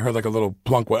I heard. I heard like a little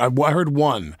plunk. I heard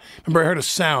one. Remember, I heard a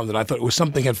sound, and I thought it was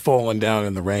something had fallen down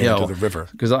in the rain into the river.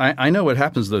 Because I know what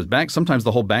happens to those banks. Sometimes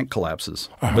the whole bank collapses.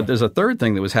 Uh-huh. But there's a third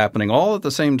thing that was happening all at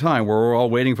the same time where we're all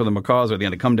waiting for the macaws. Are they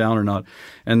going to come down or not?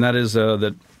 And that is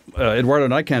that Eduardo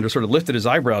Nikander sort of lifted his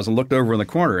eyebrows and looked over in the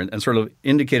corner and sort of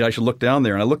indicated I should look down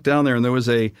there. And I looked down there, and there was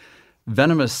a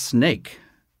venomous snake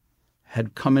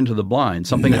had come into the blind,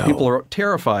 something that people are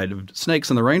terrified of snakes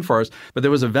in the rainforest. But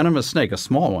there was a venomous snake, a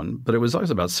small one, but it was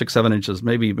always about 6-7 inches,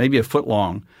 maybe a foot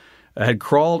long, had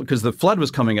crawled because the flood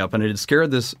was coming up and it had scared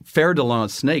this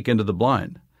fer-de-lance snake into the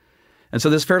blind. And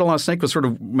so this fer-de-lance snake was sort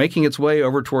of making its way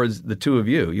over towards the two of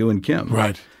you and Kim.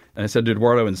 Right. And I said to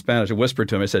Eduardo in Spanish, I whispered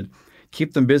to him, I said,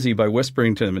 keep them busy by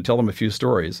whispering to them and tell them a few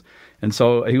stories. And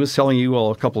so he was telling you all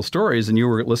a couple of stories, and you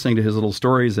were listening to his little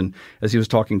stories and as he was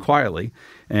talking quietly.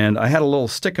 And I had a little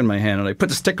stick in my hand, and I put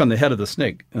the stick on the head of the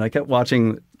snake, and I kept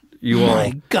watching you all.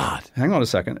 My God! Hang on a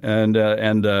second. And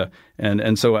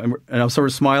so I was sort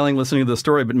of smiling, listening to the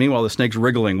story, but meanwhile the snake's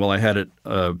wriggling while I had it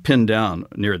pinned down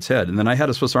near its head. And then I had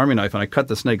a Swiss Army knife, and I cut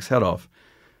the snake's head off.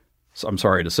 So I'm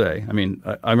sorry to say. I mean,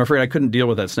 I'm afraid I couldn't deal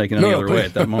with that snake in any other way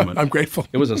at that moment. I'm grateful.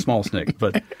 It was a small snake,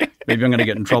 but maybe I'm going to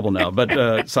get in trouble now.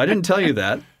 But so I didn't tell you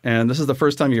that, and this is the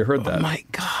first time you heard that. Oh, my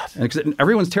God. And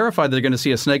everyone's terrified they're going to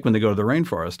see a snake when they go to the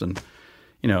rainforest. And,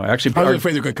 Actually, I was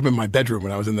afraid they were going to come in my bedroom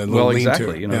when I was in the little lean-to.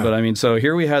 Exactly. But I mean, so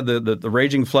here we had the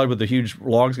raging flood with the huge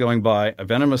logs going by, a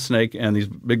venomous snake, and these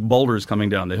big boulders coming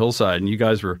down the hillside. And you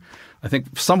guys were, I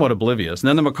think, somewhat oblivious. And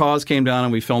then the macaws came down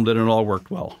and we filmed it and it all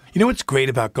worked well. You know what's great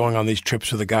about going on these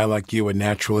trips with a guy like you, a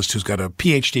naturalist who's got a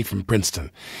PhD from Princeton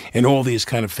and all these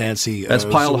kind of fancy... That's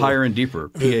piled higher and deeper,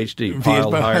 PhD.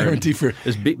 Piled higher and deeper.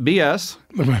 Is BS.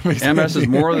 MS is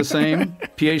more of the same.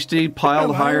 PhD,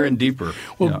 piled higher and deeper.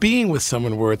 Well, being with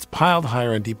someone where it's piled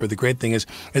higher and deeper, the great thing is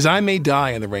I may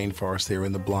die in the rainforest there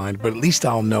in the blind, but at least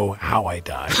I'll know how I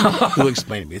died. You'll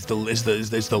explain to me. It's the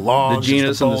logs, the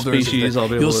genus, the boulders, and the species.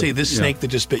 You'll see this snake that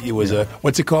just bit you was a,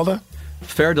 what's it called?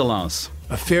 Fer de lance.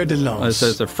 A fer de lance.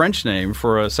 It's a French name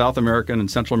for a South American and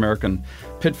Central American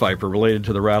pit viper related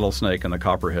to the rattlesnake and the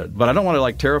copperhead. But I don't want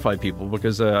to terrify people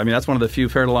because that's one of the few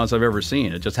fer de lance I've ever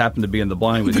seen. It just happened to be in the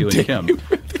blind with you and Kim.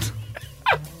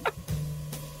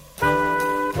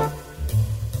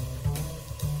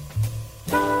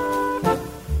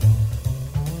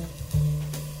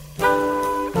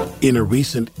 In a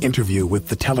recent interview with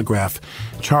The Telegraph,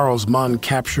 Charles Munn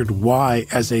captured why,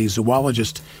 as a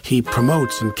zoologist, he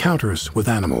promotes encounters with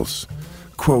animals.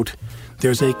 Quote,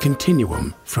 "There's a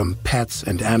continuum from pets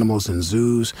and animals in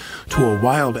zoos to a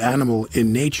wild animal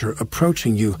in nature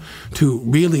approaching you to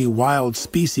really wild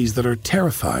species that are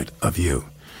terrified of you.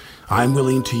 I'm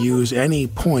willing to use any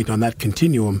point on that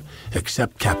continuum,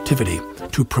 except captivity,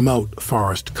 to promote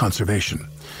forest conservation.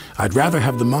 I'd rather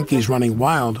have the monkeys running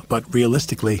wild, but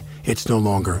realistically, it's no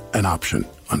longer an option,"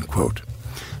 unquote.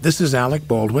 This is Alec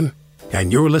Baldwin,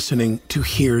 and you're listening to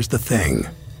Here's the Thing.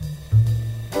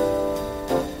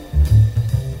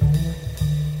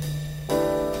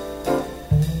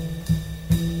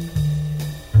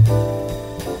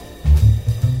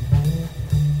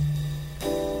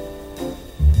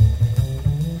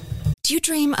 Do you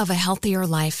dream of a healthier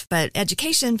life, but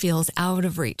education feels out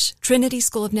of reach? Trinity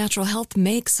School of Natural Health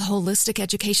makes holistic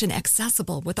education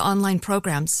accessible with online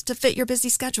programs to fit your busy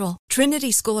schedule.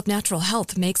 Trinity School of Natural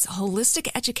Health makes holistic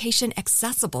education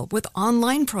accessible with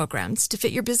online programs to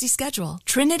fit your busy schedule.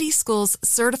 Trinity School's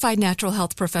Certified Natural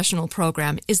Health Professional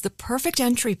Program is the perfect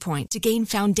entry point to gain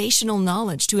foundational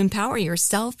knowledge to empower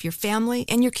yourself, your family,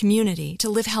 and your community to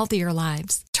live healthier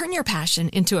lives. Turn your passion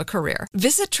into a career.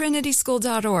 Visit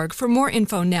trinityschool.org for more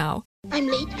info now. I'm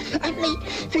late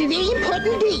for a very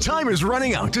important date. Time is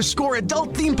running out to score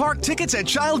adult theme park tickets at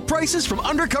child prices from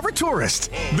Undercover Tourist.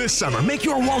 This summer, make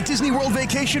your Walt Disney World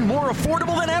vacation more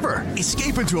affordable than ever.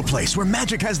 Escape into a place where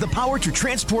magic has the power to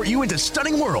transport you into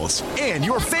stunning worlds and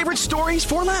your favorite stories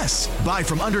for less. Buy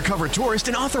from Undercover Tourist,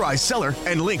 an authorized seller,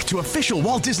 and link to official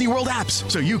Walt Disney World apps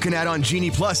so you can add on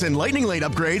Genie Plus and Lightning Lane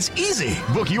upgrades easy.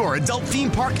 Book your adult theme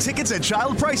park tickets at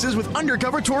child prices with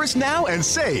Undercover Tourist now and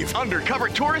save.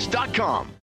 UndercoverTourist.com.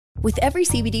 With every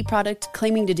CBD product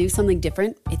claiming to do something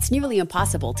different, it's nearly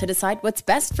impossible to decide what's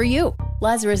best for you.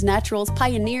 Lazarus Naturals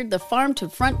pioneered the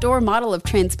farm-to-front-door model of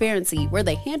transparency, where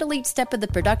they handle each step of the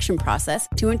production process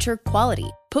to ensure quality,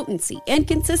 potency, and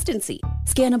consistency.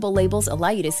 Scannable labels allow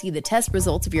you to see the test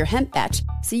results of your hemp batch,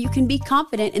 so you can be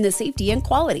confident in the safety and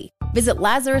quality. Visit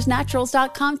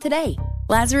LazarusNaturals.com today.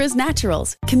 Lazarus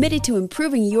Naturals, committed to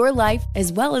improving your life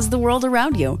as well as the world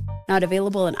around you. Not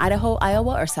available in Idaho,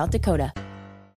 Iowa, or South Dakota.